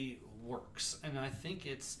really works, and I think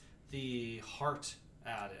it's the heart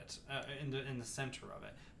at it, in the center of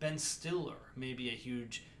it. Ben Stiller may be a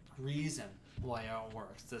huge reason why it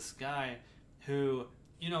works. This guy who,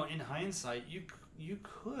 you know, in hindsight, you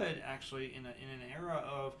could actually in an era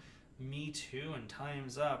of Me Too and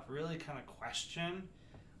Time's Up really kind of question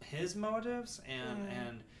his motives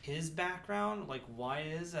and his background. Like, why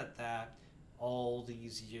is it that all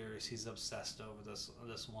these years he's obsessed over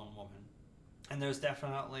this one woman? And there's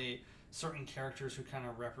definitely certain characters who kind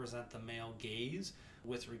of represent the male gaze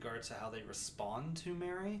with regards to how they respond to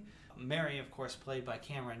Mary. Mary, of course, played by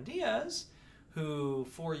Cameron Diaz, who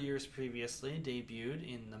 4 years previously debuted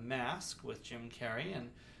in The Mask with Jim Carrey, and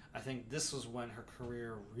I think this was when her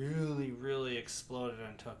career really, really exploded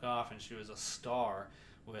and took off, and she was a star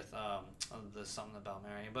with the Something About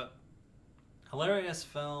Mary. But hilarious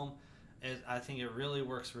film. I think it really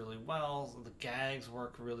works really well. The gags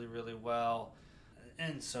work really, really well.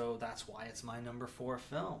 And so that's why it's my number 4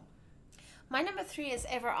 film. My number 3 is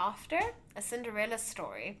Ever After, a Cinderella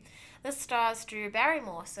story. This stars Drew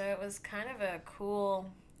Barrymore, so it was kind of a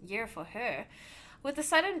cool year for her. With the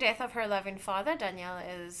sudden death of her loving father, Danielle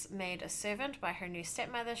is made a servant by her new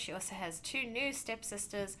stepmother. She also has 2 new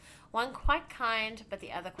stepsisters, one quite kind, but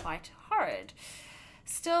the other quite horrid.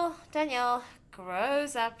 Still, Danielle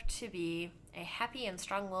grows up to be a happy and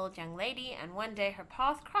strong-willed young lady, and one day her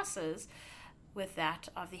path crosses with that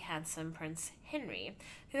of the handsome Prince Henry,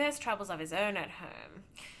 who has troubles of his own at home.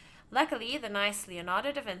 Luckily, the nice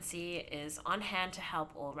Leonardo da Vinci is on hand to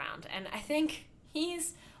help all round, and I think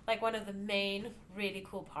he's like one of the main really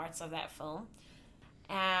cool parts of that film.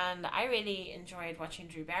 And I really enjoyed watching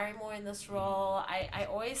Drew Barrymore in this role. I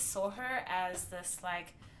always saw her as this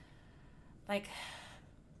like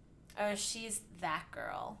oh, she's that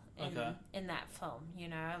girl in that film, you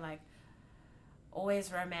know, like always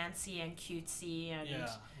romancy and cutesy, and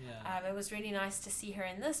it was really nice to see her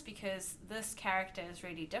in this, because this character is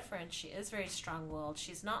really different. She is very strong-willed.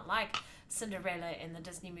 She's not like Cinderella in the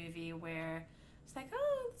Disney movie where it's like,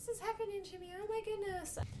 oh, this is happening to me, oh my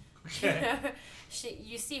goodness. Okay. You know,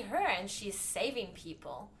 you see her and she's saving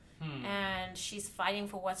people, and she's fighting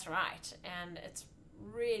for what's right, and it's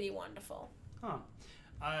really wonderful.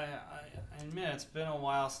 I admit it's been a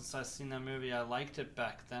while since I've seen that movie. I liked it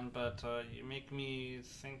back then, but you make me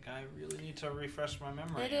think I really need to refresh my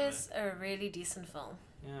memory. It is a really decent film.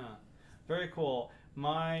 Yeah. Very cool.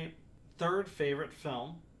 My 3rd favorite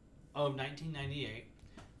film of 1998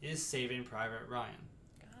 is Saving Private Ryan.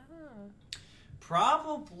 Oh.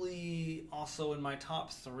 Probably also in my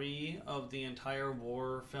top 3 of the entire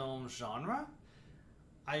war film genre.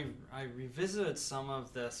 I revisited some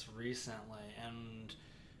of this recently, and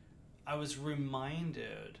I was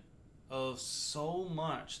reminded of so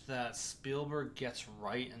much that Spielberg gets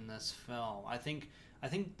right in this film. I think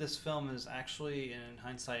this film is actually, in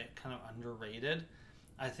hindsight, kind of underrated.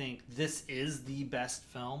 I think this is the best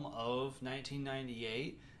film of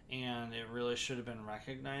 1998, and it really should have been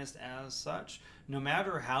recognized as such. No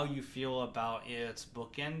matter how you feel about its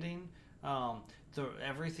bookending,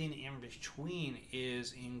 everything in between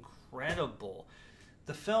is incredible.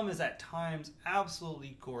 The film is at times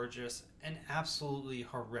absolutely gorgeous and absolutely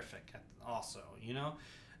horrific also, you know?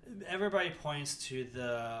 Everybody points to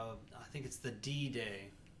I think it's the D-Day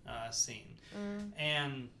scene.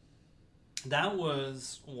 And that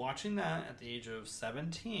was, watching that at the age of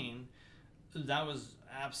 17, that was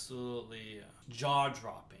absolutely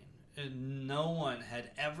jaw-dropping. No one had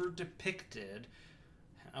ever depicted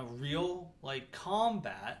a real, like,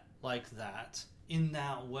 combat like that in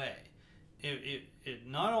that way. It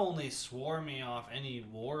not only swore me off any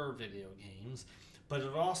war video games, but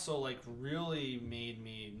it also, like, really made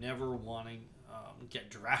me never want to get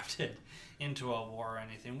drafted into a war or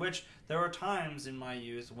anything, which there were times in my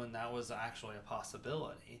youth when that was actually a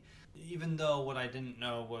possibility. Even though what I didn't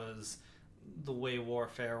know was the way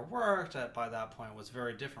warfare worked by that point was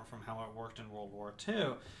very different from how it worked in World War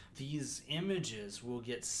II, these images will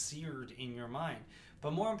get seared in your mind.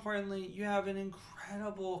 But more importantly, you have an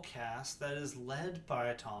incredible cast that is led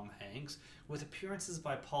by Tom Hanks, with appearances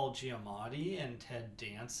by Paul Giamatti and Ted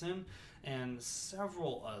Danson and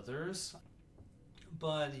several others.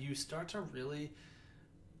 But you start to really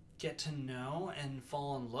get to know and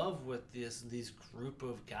fall in love with these group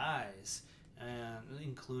of guys,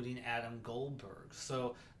 including Adam Goldberg.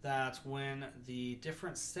 So that when the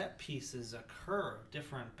different set pieces occur,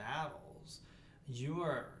 different battles, you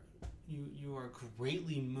are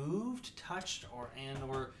greatly moved, touched, or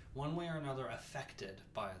one way or another affected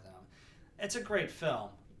by them. It's a great film,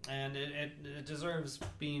 and it deserves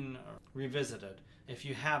being revisited if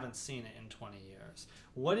you haven't seen it in 20 years.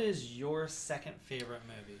 What is your second favorite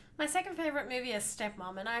movie? My second favorite movie is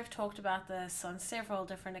Stepmom, and I've talked about this on several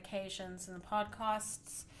different occasions in the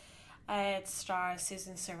podcasts. It stars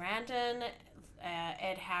Susan Sarandon,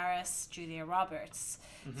 Ed Harris, Julia Roberts.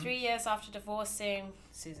 3 years after divorcing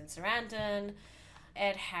Susan Sarandon,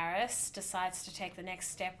 Ed Harris decides to take the next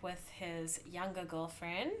step with his younger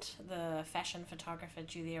girlfriend, the fashion photographer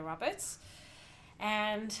Julia Roberts.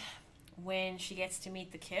 And when she gets to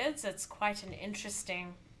meet the kids, it's quite an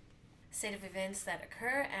interesting set of events that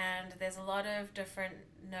occur, and there's a lot of different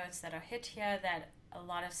notes that are hit here that a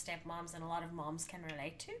lot of stepmoms and a lot of moms can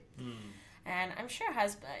relate to. And I'm sure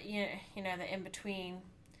the in-between,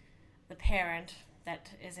 the parent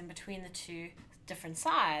that is in between the two different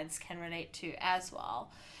sides can relate to as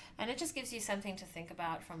well. And it just gives you something to think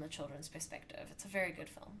about from the children's perspective. It's a very good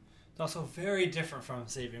film. It's also very different from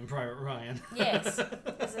Saving Private Ryan. Yes,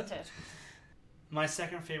 isn't it? My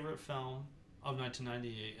second favorite film of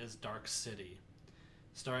 1998 is Dark City,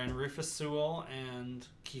 starring Rufus Sewell and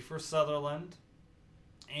Kiefer Sutherland,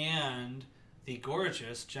 and the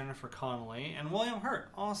gorgeous Jennifer Connelly, and William Hurt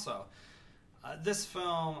also. This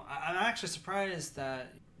film, I'm actually surprised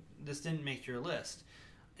that this didn't make your list.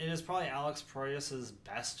 It is probably Alex Proyas's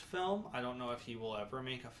best film. I don't know if he will ever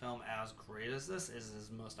make a film as great as this. It is his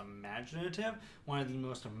most imaginative, one of the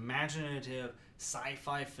most imaginative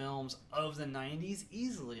sci-fi films of the 90s,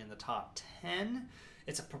 easily in the top 10.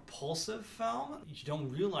 It's a propulsive film. You don't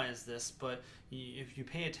realize this, but if you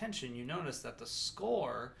pay attention, you notice that the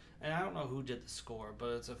score, and I don't know who did the score,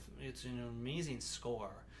 but it's an amazing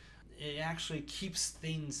score. It actually keeps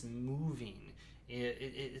things moving.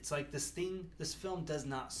 It's like this film does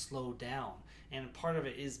not slow down, and part of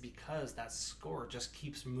it is because that score just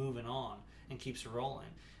keeps moving on and keeps rolling.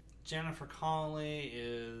 Jennifer Connelly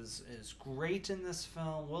is great in this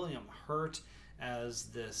film. William Hurt as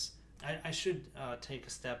this. I should take a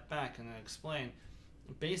step back and explain.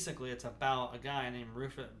 Basically, it's about a guy named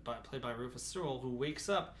Rufus, played by Rufus Sewell, who wakes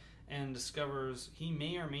up and discovers he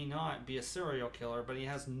may or may not be a serial killer, but he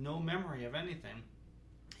has no memory of anything.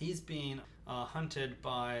 He's being hunted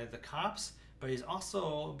by the cops, but he's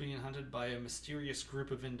also being hunted by a mysterious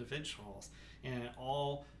group of individuals, and it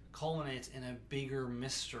all culminates in a bigger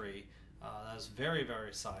mystery that is very, very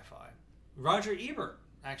sci-fi. Roger Ebert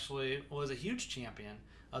actually was a huge champion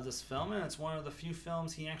of this film, and it's one of the few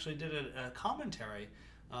films he actually did a commentary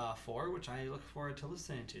for, which I look forward to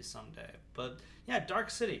listening to someday. But yeah, Dark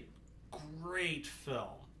City, great film.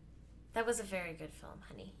 That was a very good film,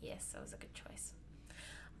 honey. Yes, that was a good choice.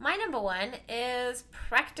 My number one is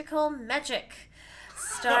Practical Magic,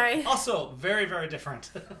 starring... Also, very, very different.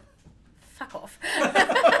 Fuck off.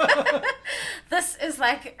 This is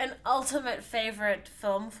like an ultimate favorite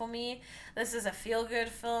film for me. This is a feel-good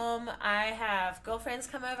film. I have girlfriends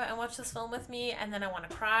come over and watch this film with me, and then I want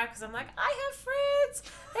to cry because I'm like, I have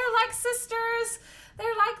friends. They're like sisters.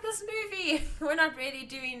 they're like this movie. We're not really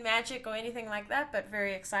doing magic or anything like that, but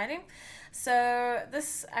very exciting. So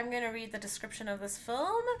I'm going to read the description of this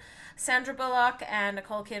film. Sandra Bullock and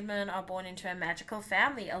Nicole Kidman are born into a magical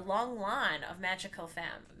family, a long line of magical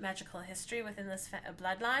history within this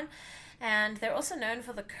bloodline. And they're also known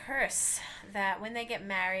for the curse that when they get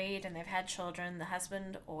married and they've had children, the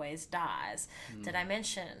husband always dies. Did I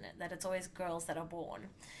mention that it's always girls that are born?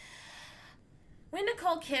 When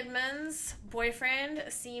Nicole Kidman's boyfriend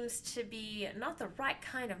seems to be not the right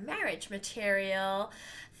kind of marriage material,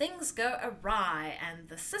 things go awry and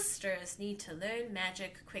the sisters need to learn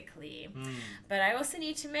magic quickly. But I also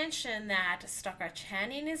need to mention that Stockard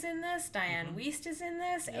Channing is in this, Diane Wiest is in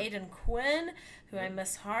this, Aidan Quinn, who I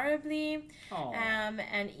miss horribly,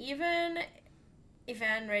 and even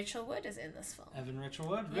Evan Rachel Wood is in this film. Evan Rachel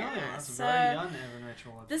Wood? Really? Yeah, That's a very young Evan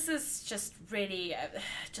Rachel Wood. This is just really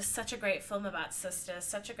just such a great film about sisters,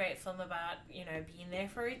 such a great film about, being there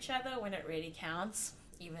for each other when it really counts,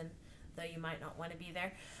 even though you might not want to be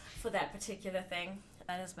there for that particular thing.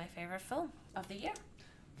 That is my favorite film of the year.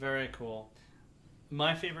 Very cool.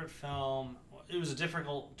 My favorite film, it was a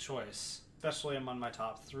difficult choice, especially among my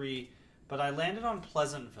top 3, but I landed on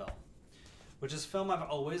Pleasantville, which is a film I've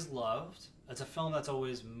always loved. It's a film that's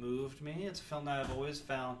always moved me. It's a film that I've always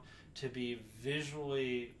found to be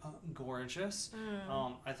visually gorgeous.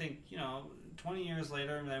 I think, 20 years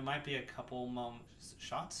later, there might be a couple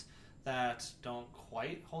shots that don't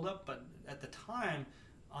quite hold up, but at the time,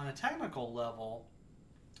 on a technical level,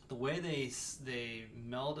 the way they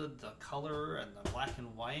melded the color and the black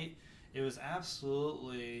and white, it was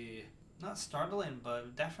absolutely not startling,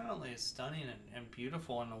 but definitely stunning and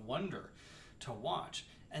beautiful and a wonder to watch.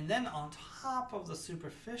 And then on top of the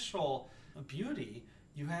superficial beauty,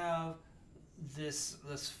 you have this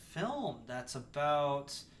film that's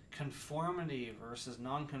about conformity versus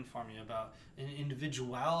non-conformity, about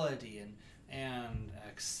individuality and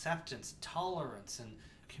acceptance, tolerance, and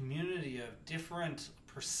community of different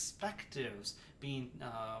perspectives being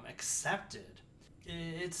accepted.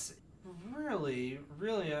 It's really,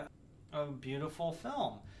 really a beautiful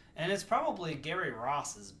film. And it's probably Gary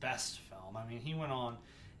Ross's best film. I mean, he went on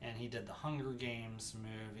and he did the Hunger Games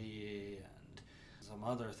movie and some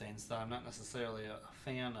other things that I'm not necessarily a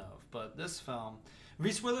fan of. But this film,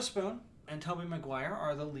 Reese Witherspoon and Tobey Maguire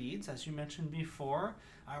are the leads, as you mentioned before.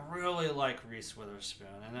 I really like Reese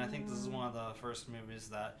Witherspoon, and I think this is one of the first movies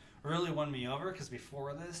that really won me over, because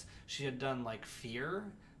before this, she had done like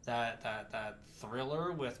Fear, that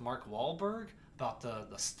thriller with Mark Wahlberg about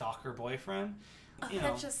the stalker boyfriend.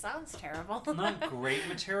 That just sounds terrible. Not great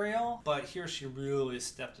material, but here she really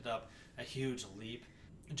stepped it up a huge leap.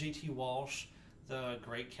 J.T. Walsh, the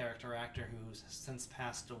great character actor who's since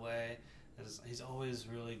passed away, he's always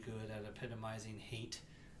really good at epitomizing hate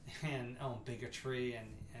and bigotry,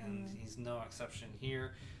 and he's no exception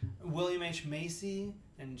here. William H. Macy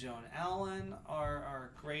and Joan Allen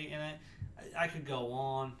are great in it. I could go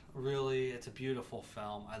on. Really, it's a beautiful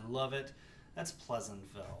film. I love it. That's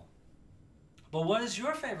Pleasantville. But what is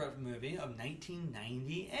your favorite movie of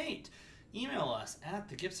 1998? Email us at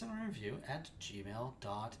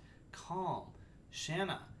thegibsonreview@gmail.com.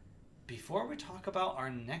 Shanna, before we talk about our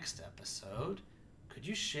next episode, could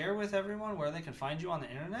you share with everyone where they can find you on the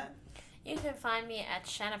internet? You can find me at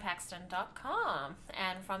shannapaxton.com,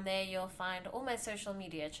 and from there you'll find all my social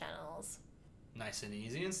media channels. Nice and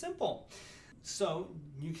easy and simple. So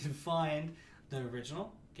you can find the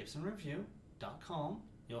original GibsonReview.com.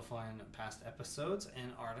 You'll find past episodes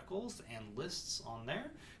and articles and lists on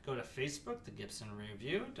there. Go to Facebook, The Gibson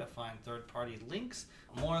Review, to find third-party links,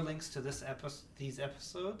 more links to these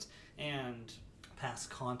episodes, and past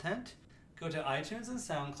content. Go to iTunes and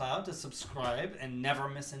SoundCloud to subscribe and never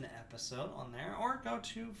miss an episode on there, or go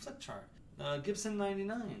to Flickchart,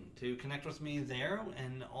 Gibson99, to connect with me there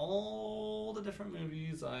and all the different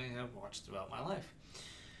movies I have watched throughout my life.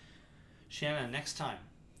 Shanna, next time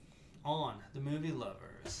on The Movie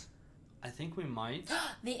Lovers, I think we might...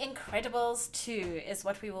 The Incredibles 2 is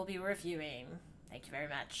what we will be reviewing. Thank you very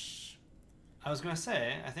much. I was going to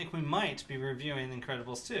say, I think we might be reviewing The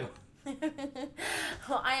Incredibles 2.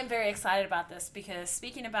 Well, I am very excited about this, because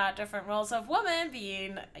speaking about different roles of women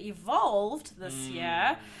being evolved this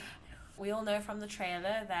year, we all know from the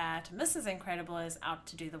trailer that Mrs. Incredible is out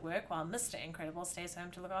to do the work while Mr. Incredible stays home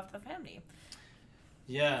to look after the family.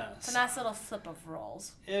 Yes. It's a nice little flip of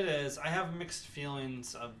roles. It is. I have mixed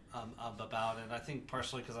feelings about it. I think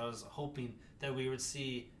partially because I was hoping that we would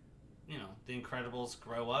see, the Incredibles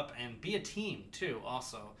grow up and be a team too.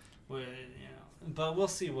 Also, but we'll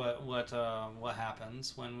see what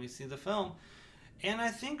happens when we see the film. And I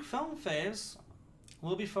think film faves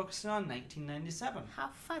we'll be focusing on 1997. How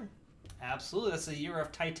fun. Absolutely. That's the year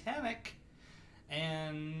of Titanic.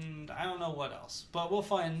 And I don't know what else. But we'll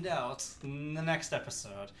find out in the next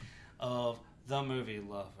episode of The Movie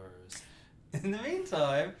Lovers. In the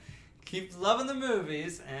meantime, keep loving the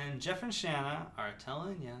movies. And Jeff and Shanna are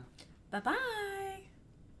telling you. Bye-bye.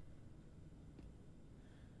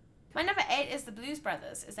 My number 8 is The Blues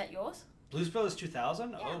Brothers. Is that yours? Blues Brothers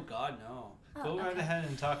 2000? Yeah. Oh, God, no. Oh, Go right okay. ahead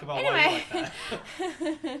and talk about Anyway. why you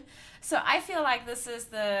like that. So I feel like this is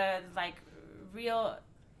the, real...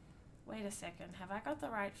 Wait a second. Have I got the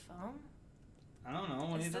right film? I don't know.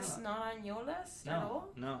 What do Is you this think? not on your list at all?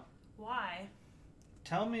 No. Why?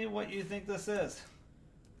 Tell me what you think this is.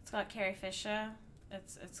 It's got Carrie Fisher.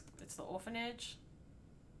 It's The Orphanage.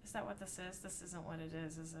 Is that what this is? This isn't what it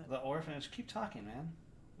is it? The Orphanage. Keep talking, man.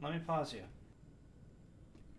 Let me pause you.